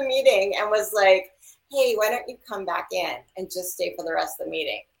from the meeting and was like, "Hey, why don't you come back in and just stay for the rest of the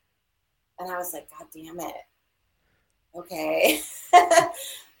meeting?" And I was like, "God damn it, okay."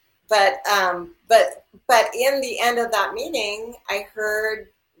 But in the end of that meeting, I heard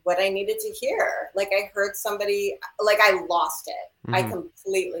what I needed to hear. Like, I heard somebody, like, I lost it. I Hmm.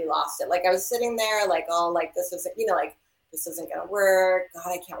 completely lost it. Like, I was sitting there, like, oh, like, this isn't, like, this isn't gonna work. God,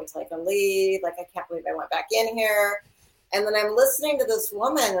 I can't wait till I can leave. Like, I can't believe I went back in here. And then I'm listening to this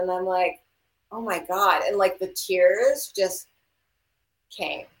woman, and I'm like, oh my God. And, like, the tears just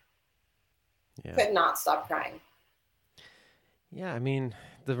came. Yeah. Could not stop crying. Yeah. I mean,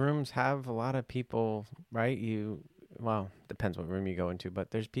 the rooms have a lot of people, right? Well, depends what room you go into, but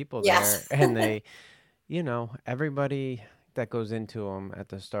there's people there, Yes. and everybody that goes into them at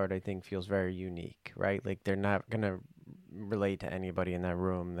the start, I think, feels very unique, right? Like, they're not gonna relate to anybody in that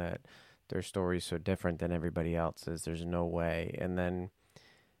room that their story's so different than everybody else's. There's no way. And then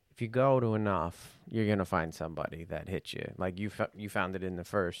if you go to enough, you're gonna find somebody that hits you. Like, you found it in the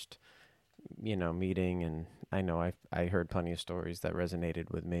first meeting, and I know I heard plenty of stories that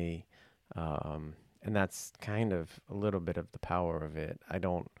resonated with me. And that's kind of a little bit of the power of it. I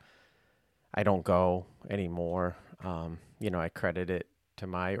don't go anymore. I credit it to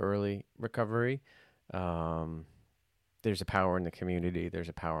my early recovery. Um, there's a power in the community. There's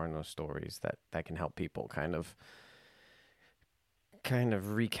a power in those stories that can help people kind of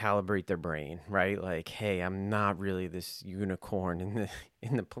recalibrate their brain, right? Like, hey, I'm not really this unicorn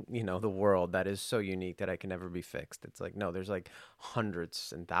in the world that is so unique that I can never be fixed. It's like, no, there's like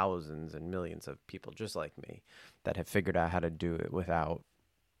hundreds and thousands and millions of people just like me that have figured out how to do it without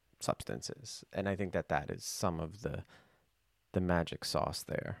substances. And I think that is some of the magic sauce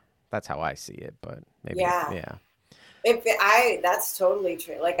there. That's how I see it, but maybe, Yeah. yeah. That's totally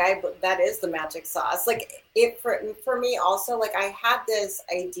true. Like that is the magic sauce. Like it for me also, like I had this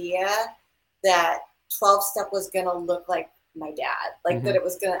idea that 12 step was going to look like my dad, like Mm-hmm. that it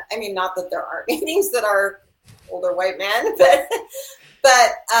was going to, I mean, not that there aren't meetings that are older white men, but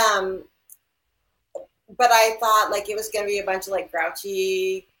but I thought like it was going to be a bunch of like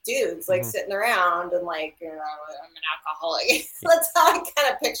grouchy dudes like Mm-hmm. sitting around and like, I'm an alcoholic. That's how I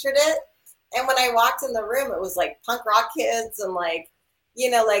kind of pictured it. And when I walked in the room, it was like punk rock kids and like,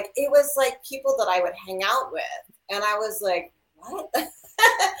 like it was like people that I would hang out with. And I was like, what?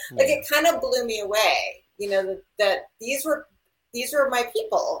 Like Yeah. it kind of blew me away, that these were my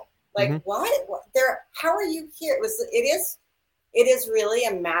people. Mm-hmm. Like what? They're how are you here? It is really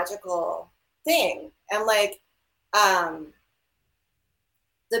a magical thing. And like the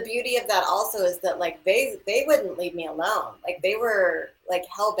beauty of that also is that like they wouldn't leave me alone. Like they were like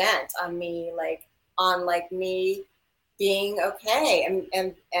hell bent on me, like on like me being okay,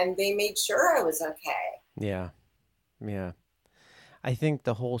 and they made sure I was okay. Yeah. Yeah. I think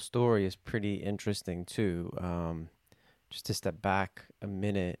the whole story is pretty interesting too. Just to step back a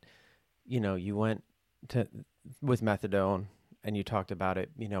minute, you went to with methadone and you talked about it,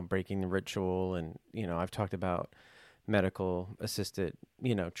 breaking the ritual, and I've talked about medical assisted,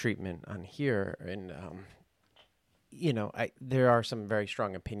 treatment on here, and I there are some very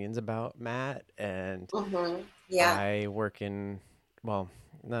strong opinions about Matt, and Yeah. I work in, well,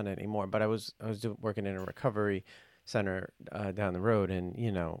 not anymore, but I was working in a recovery center down the road, and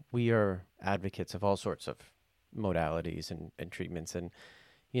we are advocates of all sorts of modalities and treatments, and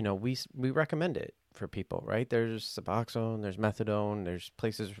we recommend it for people, right? There's Suboxone, there's methadone, there's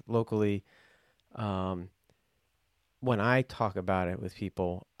places locally. Um, when I talk about it with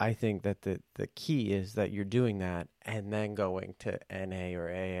people, I think that the key is that you're doing that and then going to NA or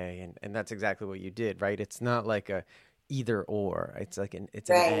AA, and that's exactly what you did, right? It's not like a either or. It's like it's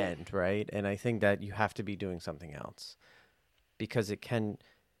an Right. and, right? And I think that you have to be doing something else because it can,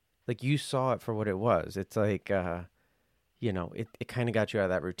 like, you saw it for what it was. It's like it kind of got you out of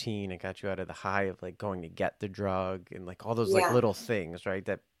that routine. It got you out of the high of like going to get the drug and like all those like Yeah. little things, right?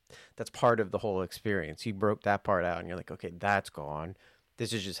 That's part of the whole experience. You broke that part out and you're like, okay, that's gone.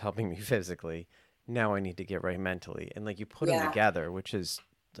 This is just helping me physically. Now I need to get right mentally. And like you put them Yeah. together, which is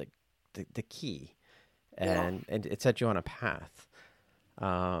like the key. Yeah. And it set you on a path.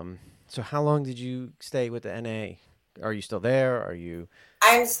 So how long did you stay with the NA? Are you still there? Are you?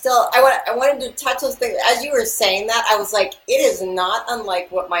 I'm still. I wanted to touch those things as you were saying that. I was like, it is not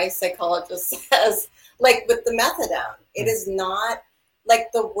unlike what my psychologist says. Like with the methadone, it Mm, is not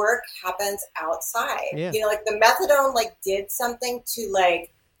like the work happens outside. yeah, Like the methadone like did something to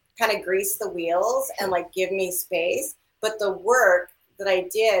like kind of grease the wheels and sure. like give me space, but the work that I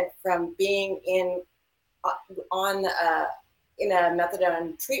did from being uh, on in a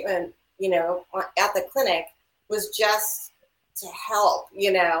methadone treatment, at the clinic was just to help.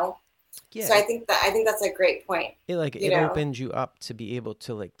 So Yeah, I think that's a great point. it opened you up to be able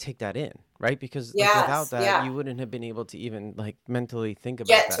to like take that in, right? Because like without Yes, that, yeah. you wouldn't have been able to even like mentally think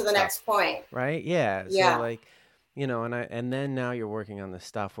about Get to that the stuff, next point. right? Yeah. So Yeah, like, and then now you're working on the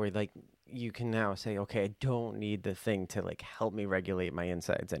stuff where like you can now say, okay, I don't need the thing to like help me regulate my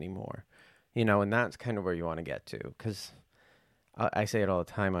insides anymore, and that's kind of where you want to get to, because I say it all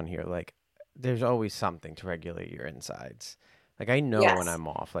the time on here, like there's always something to regulate your insides. Like I know when yes, I'm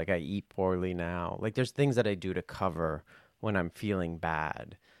off, like I eat poorly now. Like there's things that I do to cover when I'm feeling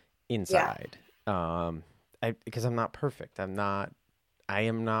bad yeah, inside. Because I'm not perfect. I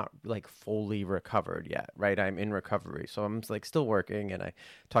am not like fully recovered yet, right? I'm in recovery. So I'm like still working, and I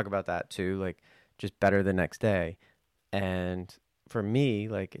talk about that too, like just better the next day. And for me,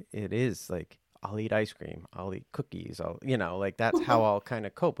 like it is like I'll eat ice cream, I'll eat cookies, like that's how I'll kind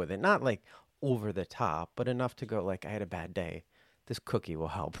of cope with it. Not like over the top, but enough to go like I had a bad day. this cookie will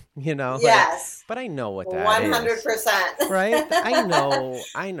help, you know, like, Yes. but I know what that is, 100%. right? I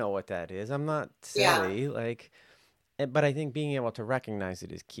know what that is. I'm not Yeah. silly, like, but I think being able to recognize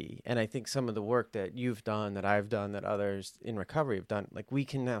it is key. And I think some of the work that you've done, that I've done, that others in recovery have done, like we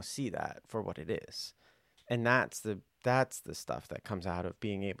can now see that for what it is. And that's the stuff that comes out of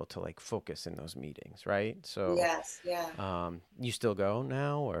being able to like focus in those meetings, right? So, Yes. Yeah. you still go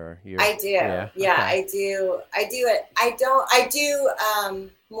now, or you're, I do. yeah, Yeah, okay. I do. I do it. I do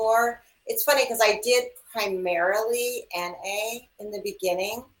more. It's funny because I did primarily NA in the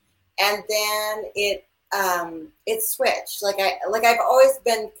beginning, and then it switched. I've always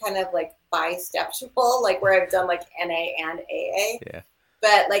been kind of like bisexual, like where I've done like NA and AA. Yeah.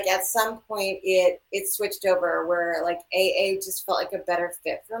 But like at some point it switched over where like AA just felt like a better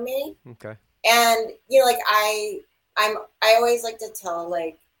fit for me. Okay. And like I always like to tell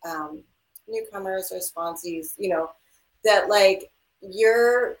like newcomers or sponsees, that like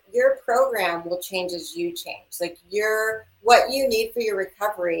your program will change as you change. Like your what you need for your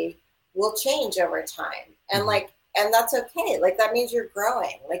recovery will change over time, and Mm-hmm. and that's okay. Like that means you're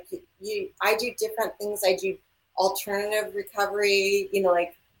growing. Like I do different things. I do alternative recovery.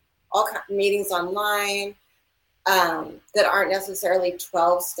 Like all meetings online that aren't necessarily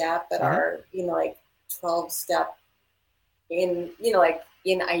 12-step, but Mm-hmm. are, like 12-step in, like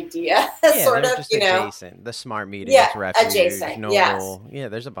in idea, Yeah, sort they're of, just adjacent. The smart yeah, meetings, refuge, adjacent. Yes. noble. Yeah,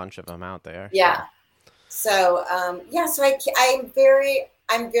 there's a bunch of them out there. Yeah. So, So, yeah, so I'm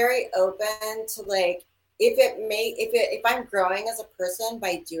very open to like, if I'm growing as a person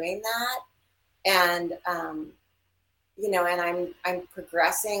by doing that and, and I'm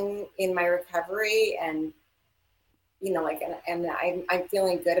progressing in my recovery and, like, and I'm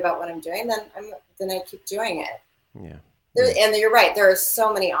feeling good about what I'm doing, then I keep doing it. yeah. Yeah. And you're right. There are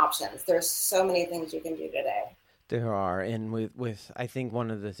so many options. There's so many things you can do today. There are, and with I think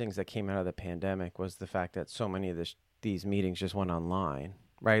one of the things that came out of the pandemic was the fact that so many of these meetings just went online,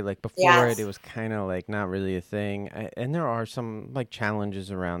 right? Like before it Yes. was kind of like not really a thing, and there are some like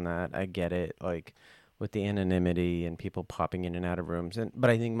challenges around that. I get it, like with the anonymity and people popping in and out of rooms, and but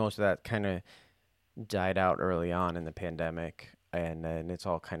I think most of that kind of died out early on in the pandemic, and then it's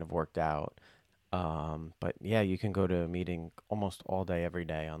all kind of worked out. But yeah, you can go to a meeting almost all day, every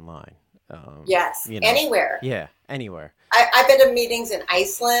day online. Yes. You know, Anywhere. yeah, anywhere. I've been to meetings in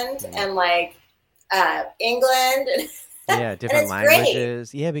Iceland Yeah. and like England, and Yeah, different it's great.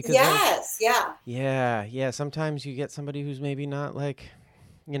 languages. Yeah, because like, Yes. Yeah. yeah, sometimes you get somebody who's maybe not like,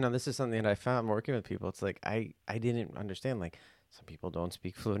 this is something that I found working with people. It's like I didn't understand like some people don't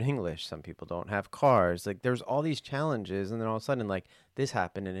speak fluent English, some people don't have cars. Like there's all these challenges and then all of a sudden like this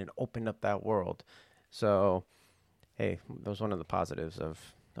happened and it opened up that world. So, hey, that was one of the positives of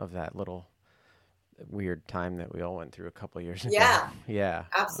that little weird time that we all went through a couple of years ago. Yeah. Yeah.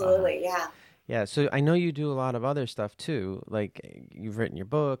 Absolutely. Yeah. Yeah, so I know you do a lot of other stuff too. Like you've written your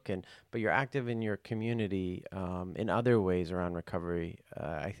book, but you're active in your community in other ways around recovery.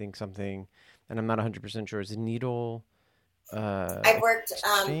 I think something, and I'm not 100% sure, is it Needle I've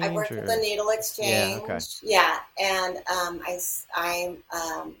Exchange worked with the or Needle yeah, okay, Exchange. Yeah, and I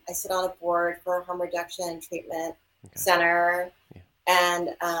sit on a board for a harm reduction and treatment okay, center, yeah, and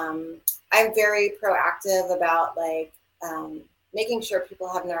I'm very proactive about like making sure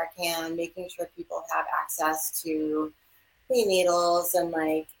people have Narcan, making sure people have access to clean needles, and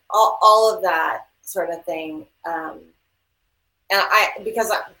like all of that sort of thing. And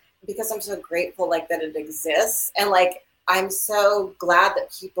because I'm so grateful like that it exists, and like I'm so glad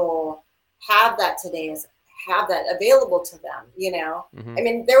that people have that today, is have that available to them. mm-hmm, I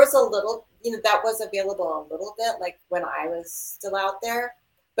mean, there was a little, that was available a little bit like when I was still out there,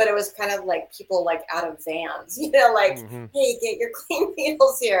 but it was kind of like people like out of vans, like, mm-hmm, hey, get your clean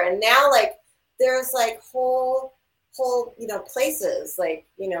needles here. And now like there's like whole places like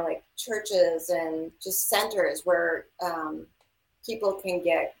like churches and just centers where people can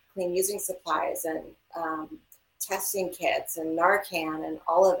get clean using supplies and testing kits and Narcan and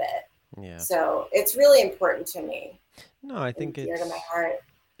all of it. yeah. So it's really important to me No, I and think dear to my heart.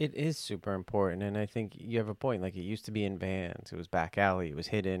 it is super important, and I think you have a point. Like it used to be in vans, it was back alley, it was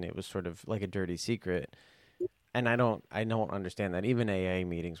hidden, it was sort of like a dirty secret. And I don't understand that. Even AA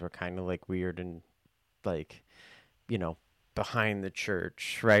meetings were kind of like weird and like you know, behind the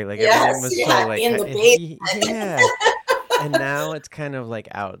church, right? Like everything Yes, was so yeah, like, in the basement. yeah. And now it's kind of like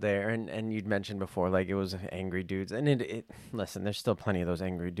out there, and you'd mentioned before, like it was angry dudes, and listen, there's still plenty of those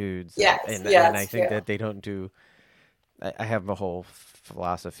angry dudes, Yes, yeah, and I it's think true. that they don't do. I have a whole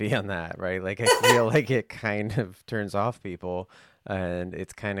philosophy on that, right? Like I feel like it kind of turns off people, and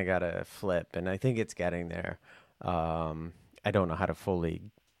it's kind of got to flip, and I think it's getting there. I don't know how to fully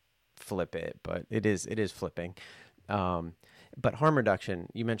flip it, but it is flipping. Um, but harm reduction,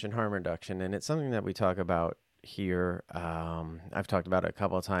 you mentioned harm reduction, and it's something that we talk about here. I've talked about it a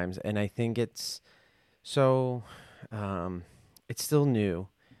couple of times, and I think so. Um, it's still new.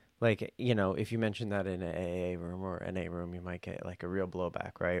 Like, if you mention that in an AA room or an A room, you might get like a real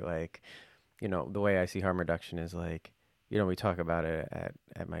blowback, right? Like, the way I see harm reduction is like, we talk about it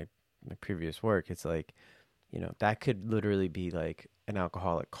at my previous work. It's like, that could literally be like an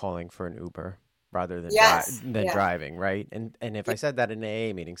alcoholic calling for an Uber rather than Yes. Yeah. driving, right? And if I said that in an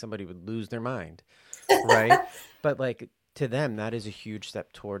AA meeting, somebody would lose their mind, right? But like to them, that is a huge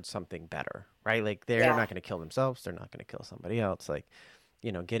step towards something better, right? Like they're Yeah. not going to kill themselves, they're not going to kill somebody else. Like,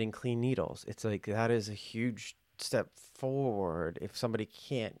 getting clean needles. It's like that is a huge step forward if somebody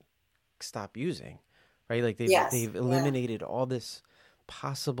can't stop using, right? Like they've Yes. they've Yeah. eliminated all this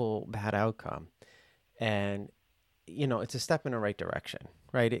possible bad outcome, and it's a step in the right direction,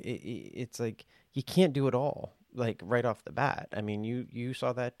 right? It's like you can't do it all like right off the bat. I mean, you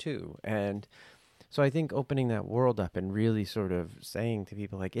saw that too, and so I think opening that world up and really sort of saying to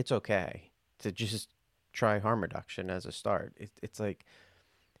people like it's okay to just try harm reduction as a start. It's like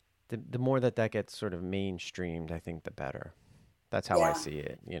the more that gets sort of mainstreamed, I think the better. That's how I Yeah. see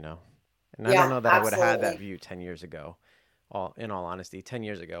it. And I don't Yeah. know that I would have had that Absolutely. view 10 years ago. In all honesty, 10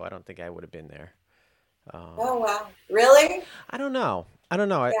 years ago, I don't think I would have been there. Um, Oh wow. Really? I don't know. I don't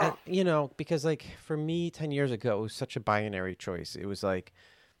know. Yeah. Because like for me, 10 years ago, it was such a binary choice. It was like,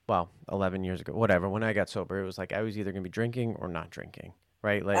 well, 11 years ago, whatever. When I got sober, it was like I was either going to be drinking or not drinking,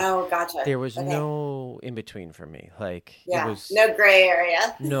 right? Like Oh, gotcha. there was Okay. no in between for me. Like it Yeah. was No gray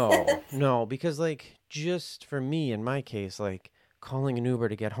area. no, no, because like just for me in my case, like calling an Uber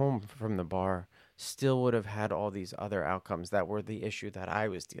to get home from the bar still would have had all these other outcomes that were the issue that I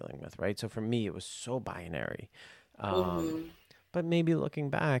was dealing with, right? So for me, it was so binary. Um, Hmm. but maybe looking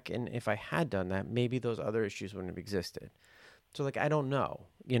back, and if I had done that, maybe those other issues wouldn't have existed. So like I don't know,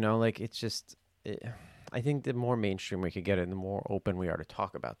 like it's just, it, I think the more mainstream we could get it, and the more open we are to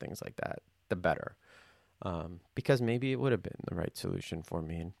talk about things like that, the better. Because maybe it would have been the right solution for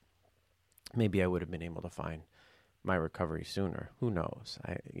me, and maybe I would have been able to find my recovery sooner. Who knows?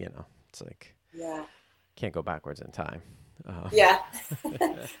 It's like Yeah. can't go backwards in time. Um, Yeah.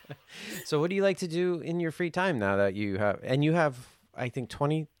 so what do you like to do in your free time now that you have, I think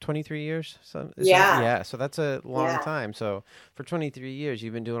 23 years? So is that, Yeah. yeah. So that's a long Yeah. time. So for 23 years,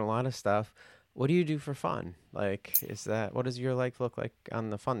 you've been doing a lot of stuff. What do you do for fun? Like, what does your life look like on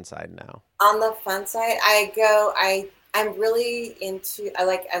the fun side now? On the fun side, I'm really into,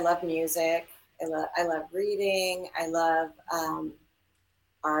 I love music. I love reading. I love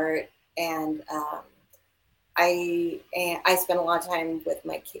art, and I spend a lot of time with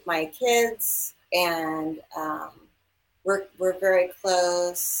my kids, and we're very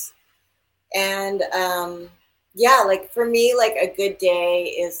close. And yeah, like for me, like a good day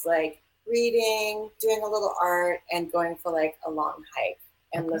is like reading, doing a little art, and going for like a long hike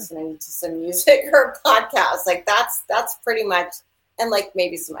and Okay. listening to some music or podcasts. Like that's pretty much, and like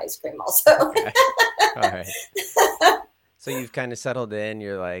maybe some ice cream also. Okay. All right. So you've kind of settled in.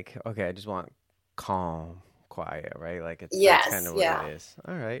 You're like, okay, I just want calm, quiet, right? Like that's kind Yes, of what it yeah, is.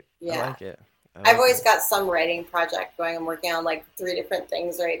 All right. I yeah. like it. I I've like always it. got some writing project going. I'm working on like three different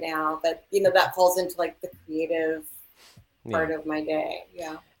things right now, but that falls into like the creative Yeah. part of my day.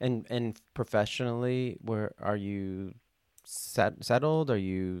 Yeah. And professionally, where are you settled? Are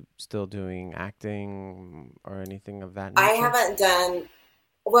you still doing acting or anything of that I nature? haven't done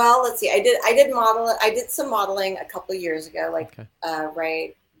well. Let's see. I did model. I did some modeling a couple of years ago, like Okay.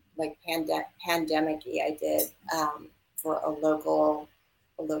 right, like pandemic-y. I did for a local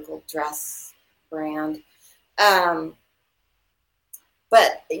dress brand. Um,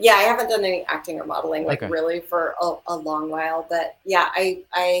 but yeah, I haven't done any acting or modeling like Okay. really for a long while. But yeah, I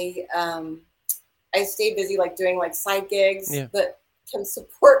stay busy like doing like side gigs Yeah. that can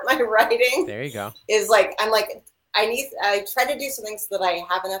support my writing. There you go. Is like I'm like I try to do something so that I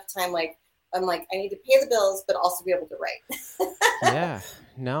have enough time. Like I'm like I need to pay the bills, but also be able to write. Yeah.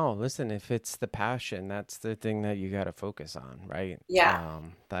 No, listen, if it's the passion, that's the thing that you got to focus on, right? Yeah,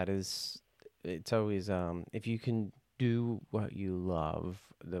 That is, it's always, if you can do what you love,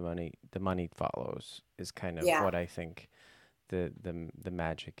 the money follows is kind of yeah, what I think the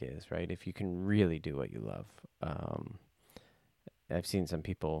magic is, right? If you can really do what you love. Um, I've seen some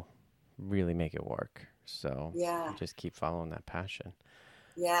people really make it work. So yeah, you just keep following that passion.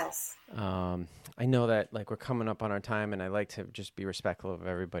 yes. Um, I know that like we're coming up on our time, and I like to just be respectful of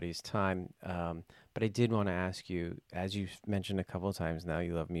everybody's time. But I did want to ask you, as you mentioned a couple of times now,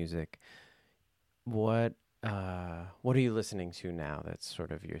 you love music. What what are you listening to now that's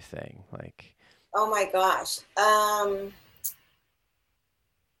sort of your thing? Like, Oh my gosh. I'm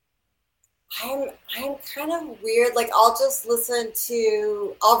kind of weird. Like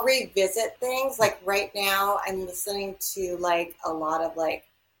I'll revisit things. Like right now I'm listening to like a lot of like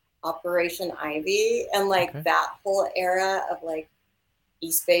Operation Ivy and like okay. that whole era of like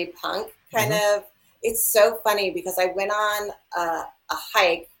East Bay punk kind Mm-hmm. of. It's so funny because I went on a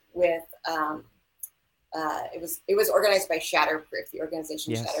hike with it was organized by Shatterproof, the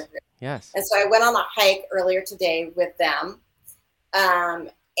organization Yes. Shatterproof. Yes. And so I went on a hike earlier today with them. Um,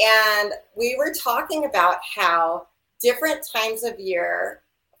 and we were talking about how different times of year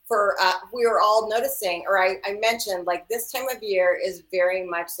we were all noticing, or I mentioned like this time of year is very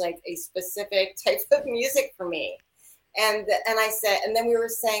much like a specific type of music for me. And I said, and then we were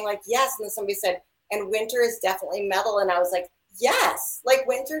saying like, yes. And then somebody said, and winter is definitely metal. And I was like, yes, like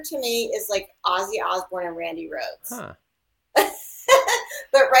winter to me is like Ozzy Osbourne and Randy Rhoads. Huh.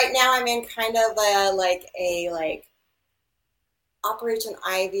 But right now I'm in kind of a Operation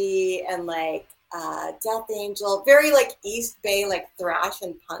Ivy and like Death Angel, very like East Bay, like thrash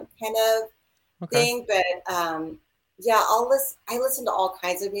and punk kind of Okay. thing. But yeah, I listen to all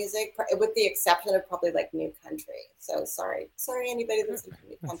kinds of music, with the exception of probably like new country. So sorry anybody that's into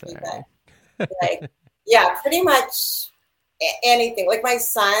new That's country, all but right. like yeah, pretty much anything. Like my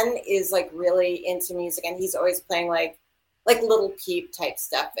son is like really into music, and he's always playing like Little Peep type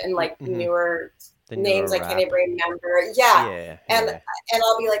stuff and like Mm-hmm. newer The names newer I can't rap. even remember. Yeah, Yeah. and Yeah.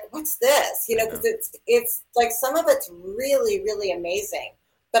 I'll be like, "What's this?" I Because know. it's like some of it's really really amazing,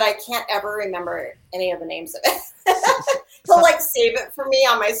 but I can't ever remember any of the names of it. So, so, He'll so, like save it for me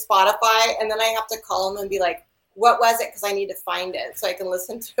on my Spotify, and then I have to call him and be like, "What was it?" Because I need to find it so I can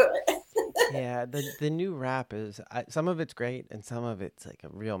listen to it. yeah, the new rap is some of it's great and some of it's like a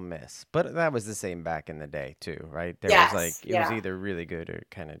real miss. But that was the same back in the day too, right? There was like Yes, it was yeah. either really good or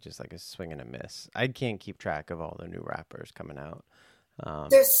kind of just like a swing and a miss. I can't keep track of all the new rappers coming out. Um,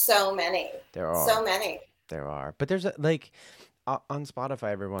 There's so many, there so are, many. there are, but there's like on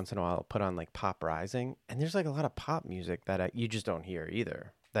Spotify every once in a while I'll put on like Pop Rising, and there's like a lot of pop music that you just don't hear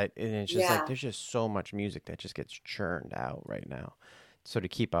either. That and it's just like Yeah. there's just so much music that just gets churned out right now. So to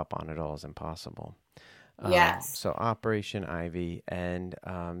keep up on it all is impossible. Yes. So Operation Ivy, and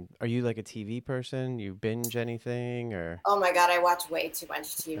are you like a TV person? You binge anything or? Oh my God, I watch way too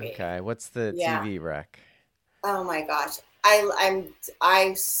much TV. Okay, what's the Yeah. TV rec? Oh my gosh.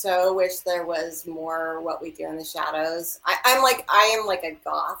 I so wish there was more What We Do in the Shadows. I am like a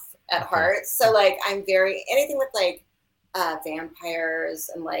goth at Okay, heart. So like I'm very anything with like vampires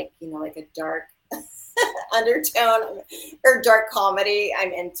and like, like a dark undertone or dark comedy,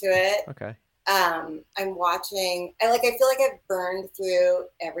 I'm into it. okay. I'm watching I feel like I've burned through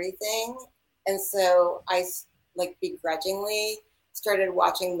everything. And so like begrudgingly started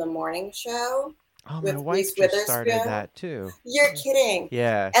watching the morning show Oh, my with wife Reese just started Witherspoon. that too. You're kidding.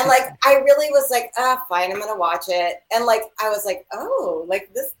 Yeah, And she. like I really was like, ah, fine, I'm gonna watch it. And like I was like, oh,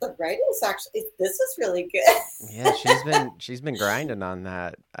 like the writing's actually this is really Yeah, good. she's been grinding on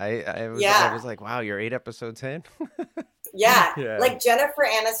that. I was Yeah. like, wow, you're 8 episodes in. Yeah. Yeah. Like Jennifer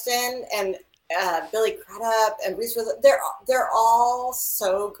Aniston and Billy Crudup and Reese Witherspoon, they're all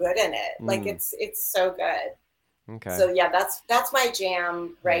so good in it. Like Mm, it's so good. okay. So yeah, that's my jam All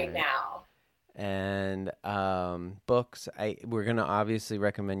right right. now. And books. We're gonna obviously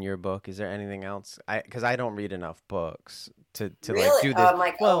recommend your book. Is there anything else? Because I don't read enough books to like Really? do Oh, this. I'm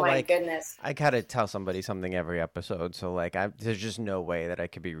like, oh Well, my like goodness. I gotta tell somebody something every episode. So like there's just no way that I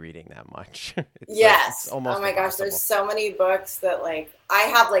could be reading that much. It's like it's Yes. Oh almost my gosh, there's impossible. so many books that like I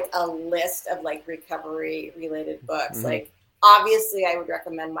have like a list of like recovery related books. Mm-hmm. Like obviously I would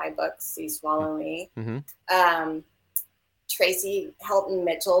recommend my book, See Swallow Me. Mm-hmm. Um, Tracy Helton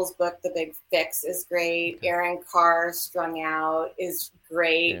Mitchell's book, The Big Fix, is great. Okay. Aaron Carr, Strung Out, is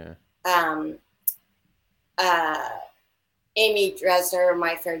great. Yeah. Um, uh, Amy Dresner,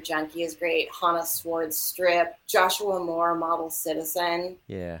 My Fair Junkie, is great. Hannah Swartz, Strip. Joshua Moore, Model Citizen.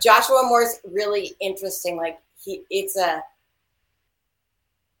 Yeah. Joshua Moore's really interesting. Like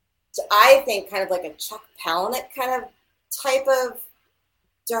I think, kind of like a Chuck Palahniuk kind of type of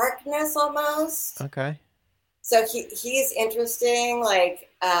darkness almost. Okay. So he's interesting. Like,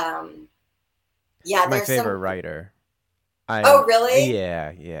 yeah, My there's favorite some. writer. Oh, I'm. really?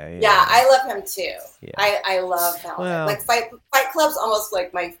 Yeah. Yeah. Yeah, Yeah. I love him too. Yeah. I love Palahniuk. Well. Like Fight Club's almost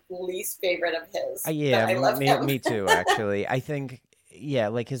like my least favorite of his, but Yeah, I love me, him. me too, actually. I think, yeah,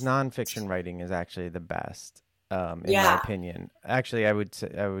 like his nonfiction writing is actually the best, in my Yeah. opinion. Actually, I would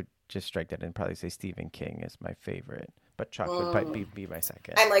say, I would just strike that and probably say Stephen King is my favorite. but chocolate might be my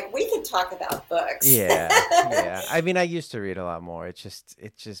second. I'm like, we could talk about books. Yeah. I mean, I used to read a lot more. It's just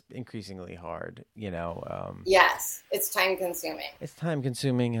increasingly hard, Yes, it's time consuming. It's time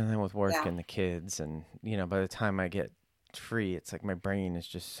consuming, and then with work Yeah. and the kids, and by the time I get free, it's like my brain is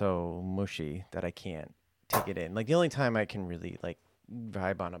just so mushy that I can't take it in. Like the only time I can really like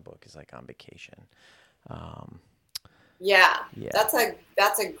vibe on a book is like on vacation. Um, Yeah, yeah. that's a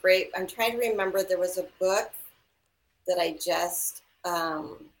great. I'm trying to remember. There was a book that I just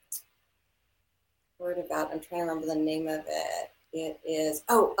heard about. I'm trying to remember the name of it. It is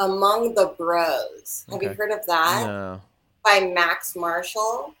Among the Bros. Have you Okay. heard of that? No. By Max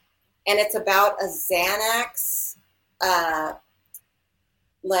Marshall, and it's about a Xanax,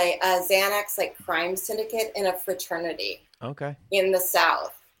 like crime syndicate in a fraternity Okay. in the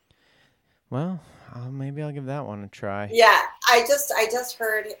South. Well, maybe I'll give that one a try. Yeah, I just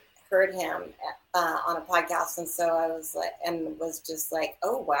heard him on a podcast, and so I was just like,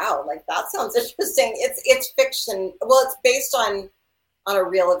 oh wow, like that sounds interesting. It's fiction. Well, it's based on a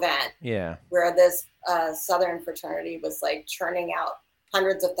real event. Yeah. Where this Southern fraternity was like churning out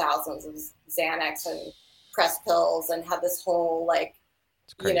hundreds of thousands of Xanax and press pills, and had this whole like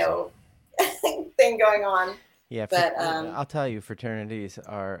thing going on. Yeah, but I'll tell you, fraternities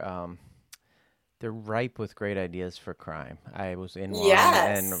are they're ripe with great ideas for crime. I was in one,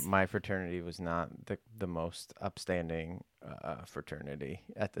 and my fraternity was not the most upstanding fraternity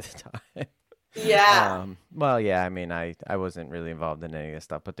at the time. Yeah. Well, yeah, I mean, I wasn't really involved in any of this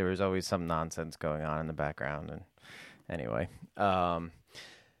stuff, but there was always some nonsense going on in the background. And anyway,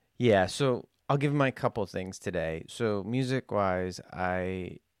 yeah, so I'll give my couple things today. So music-wise,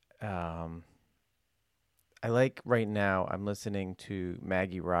 I like right now, I'm listening to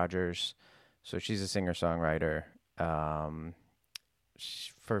Maggie Rogers. So she's a singer-songwriter. For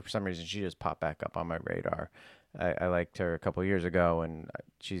some reason, she just popped back up on my radar. I liked her a couple years ago, and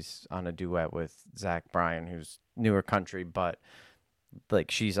she's on a duet with Zach Bryan, who's newer country, but like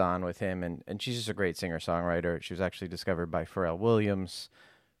she's on with him, and she's just a great singer-songwriter. She was actually discovered by Pharrell Williams,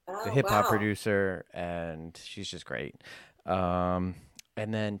 the hip-hop producer, and she's just great. And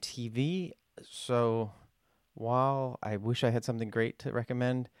then TV, so while I wish I had something great to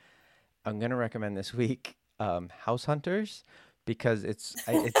recommend, I'm going to recommend this week House Hunters, because it's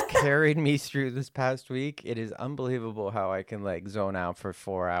carried me through this past week. It is unbelievable how I can like zone out for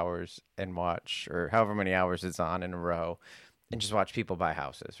 4 hours and watch, or however many hours it's on in a row, and just watch people buy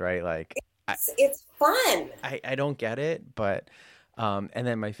houses, right? Like it's fun. I don't get it, but and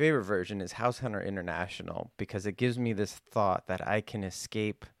then my favorite version is House Hunter International, because it gives me this thought that I can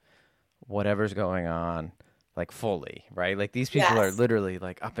escape whatever's going on like fully, right? Like these people are literally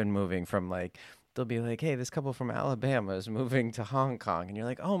like up and moving from like, they'll be like, hey, this couple from Alabama is moving to Hong Kong. And you're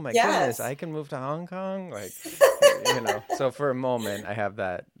like, oh my goodness, I can move to Hong Kong? Like, so for a moment I have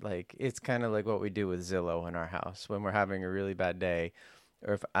that, like, it's kind of like what we do with Zillow in our house when we're having a really bad day,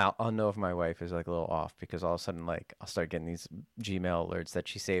 or if I'll know if my wife is like a little off, because all of a sudden, like, I'll start getting these Gmail alerts that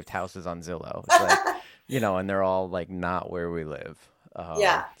she saved houses on Zillow. It's like, and they're all like not where we live.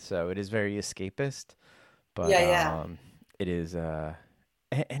 So it is very escapist, but it is,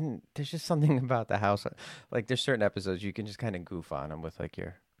 and there's just something about the house. Like there's certain episodes you can just kind of goof on them with like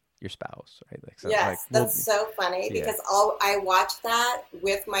your spouse, right? Like, so, that's so funny because I watch that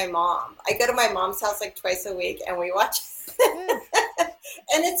with my mom. I go to my mom's house like twice a week, and we watch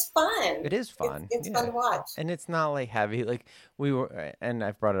and it's fun. It is fun. It's fun to watch, and it's not like heavy. Like we were, and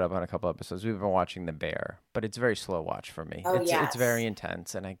I've brought it up on a couple episodes. We've been watching The Bear, but it's a very slow watch for me. It's very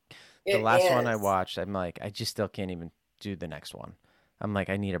intense, and the last one I watched, I'm like, I just still can't even do the next one. I'm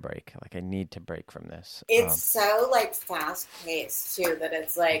like, I need a break. Like, I need to break from this. It's so like fast paced too that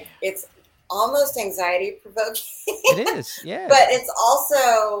it's like it's almost anxiety provoking. It is, yeah. But it's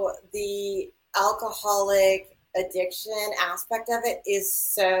also the alcoholic addiction aspect of it is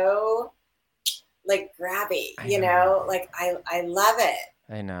so like grabby, like I love it.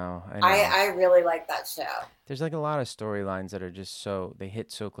 I know. I really like that show. There's like a lot of storylines that are just they hit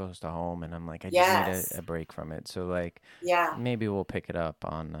so close to home, and I'm like, I just need a break from it. So like, maybe we'll pick it up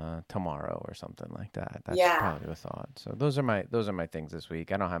on tomorrow or something like that. That's probably the thought. So those are my things this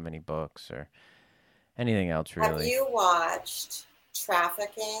week. I don't have any books or anything else really. Have you watched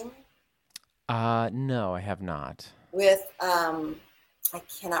Trafficking? No, I have not. With I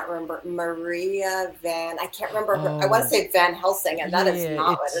cannot remember I can't remember her. I want to say Van Helsing, and that is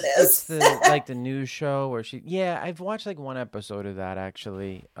not what it is. It's like the news show where I've watched like one episode of that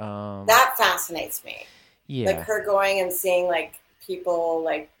actually. That fascinates me. Yeah. Like her going and seeing like people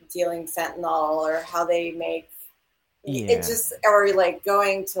like dealing fentanyl, or how they make it just, or like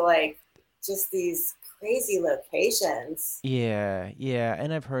going to like just these crazy locations. Yeah, yeah,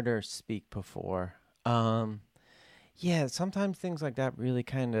 and I've heard her speak before. Um, yeah, sometimes things like that really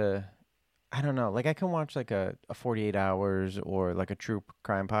kind of, I don't know. Like I can watch like a 48 hours or like a true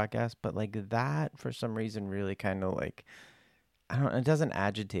crime podcast, but like that for some reason really kind of like I don't it doesn't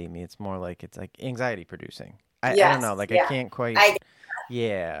agitate me. It's more like it's like anxiety producing. I don't know. Yes, Like I yeah, can't quite I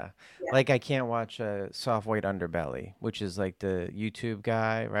yeah. yeah, Like I can't watch a Soft White Underbelly, which is like the YouTube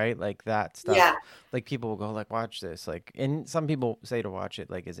guy, right? Like that yeah, stuff. Like people will go like watch this. Like and some people say to watch it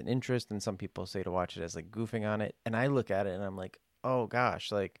like as an interest and some people say to watch it as like goofing on it. And I look at it and I'm like, "Oh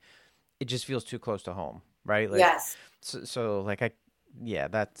gosh, like it just feels too close to home, right? Like, yes, so like yeah,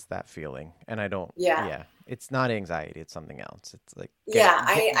 that's that feeling, and I don't, yeah. yeah, it's not anxiety, it's something else. It's like Yeah,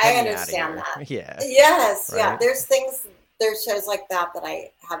 I get me out of understand here, that. yeah, Yes, yeah. right, There's shows like that that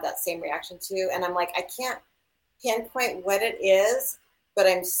I have that same reaction to, and I'm like, I can't pinpoint what it is, but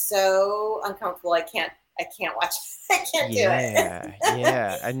I'm so uncomfortable. I can't watch. I can't do yeah, it.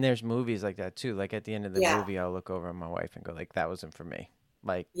 yeah, and there's movies like that too. Like at the end of the Yeah, movie, I'll look over at my wife and go like, that wasn't for me.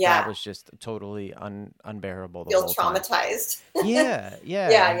 Like that yeah. was just totally unbearable the Feel whole time. traumatized. Yeah, yeah,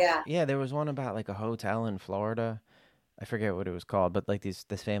 Yeah, and yeah, yeah, there was one about like a hotel in Florida. I forget what it was called, but like this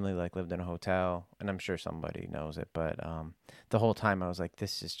family like lived in a hotel, and I'm sure somebody knows it, but the whole time I was like,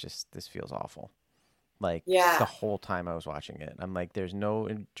 this feels awful. Like the yeah. whole time I was watching it, I'm like, there's no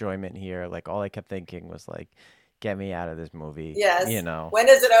enjoyment here. Like all I kept thinking was like, get me out of this movie, you Yes. know? When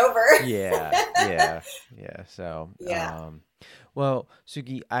is it over? Yeah, yeah, yeah. So, Yeah, well,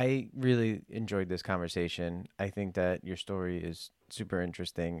 Suki, I really enjoyed this conversation. I think that your story is super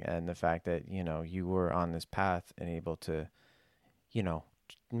interesting, and the fact that, you were on this path and able to, you know,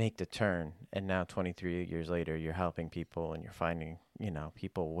 make the turn, and now 23 years later, you're helping people and you're finding,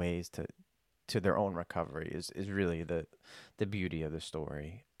 people ways to their own recovery is really the beauty of the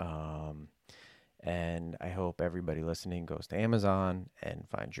story. And I hope everybody listening goes to Amazon and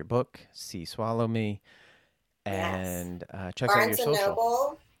finds your book, See Swallow Me, yes. and checks out your Barnes and social.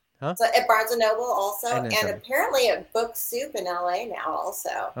 Noble. Huh? So at Barnes and Noble also, And then and some. apparently at Book Soup in LA now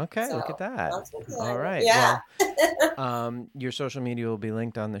also. Okay, look at So that. that's what's All going on. right. Yeah. Well, your social media will be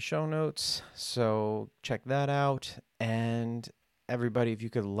linked on the show notes, so check that out. And everybody, if you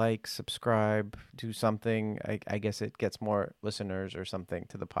could like, subscribe, do something, I guess it gets more listeners or something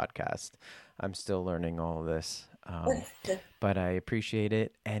to the podcast. I'm still learning all of this, but I appreciate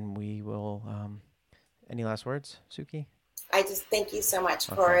it. And we will. Any last words, Suki? I just thank you so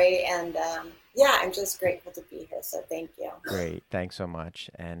much, Okay. Corey. And yeah, I'm just grateful to be here. So thank you. Great. Thanks so much.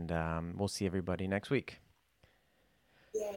 And we'll see everybody next week.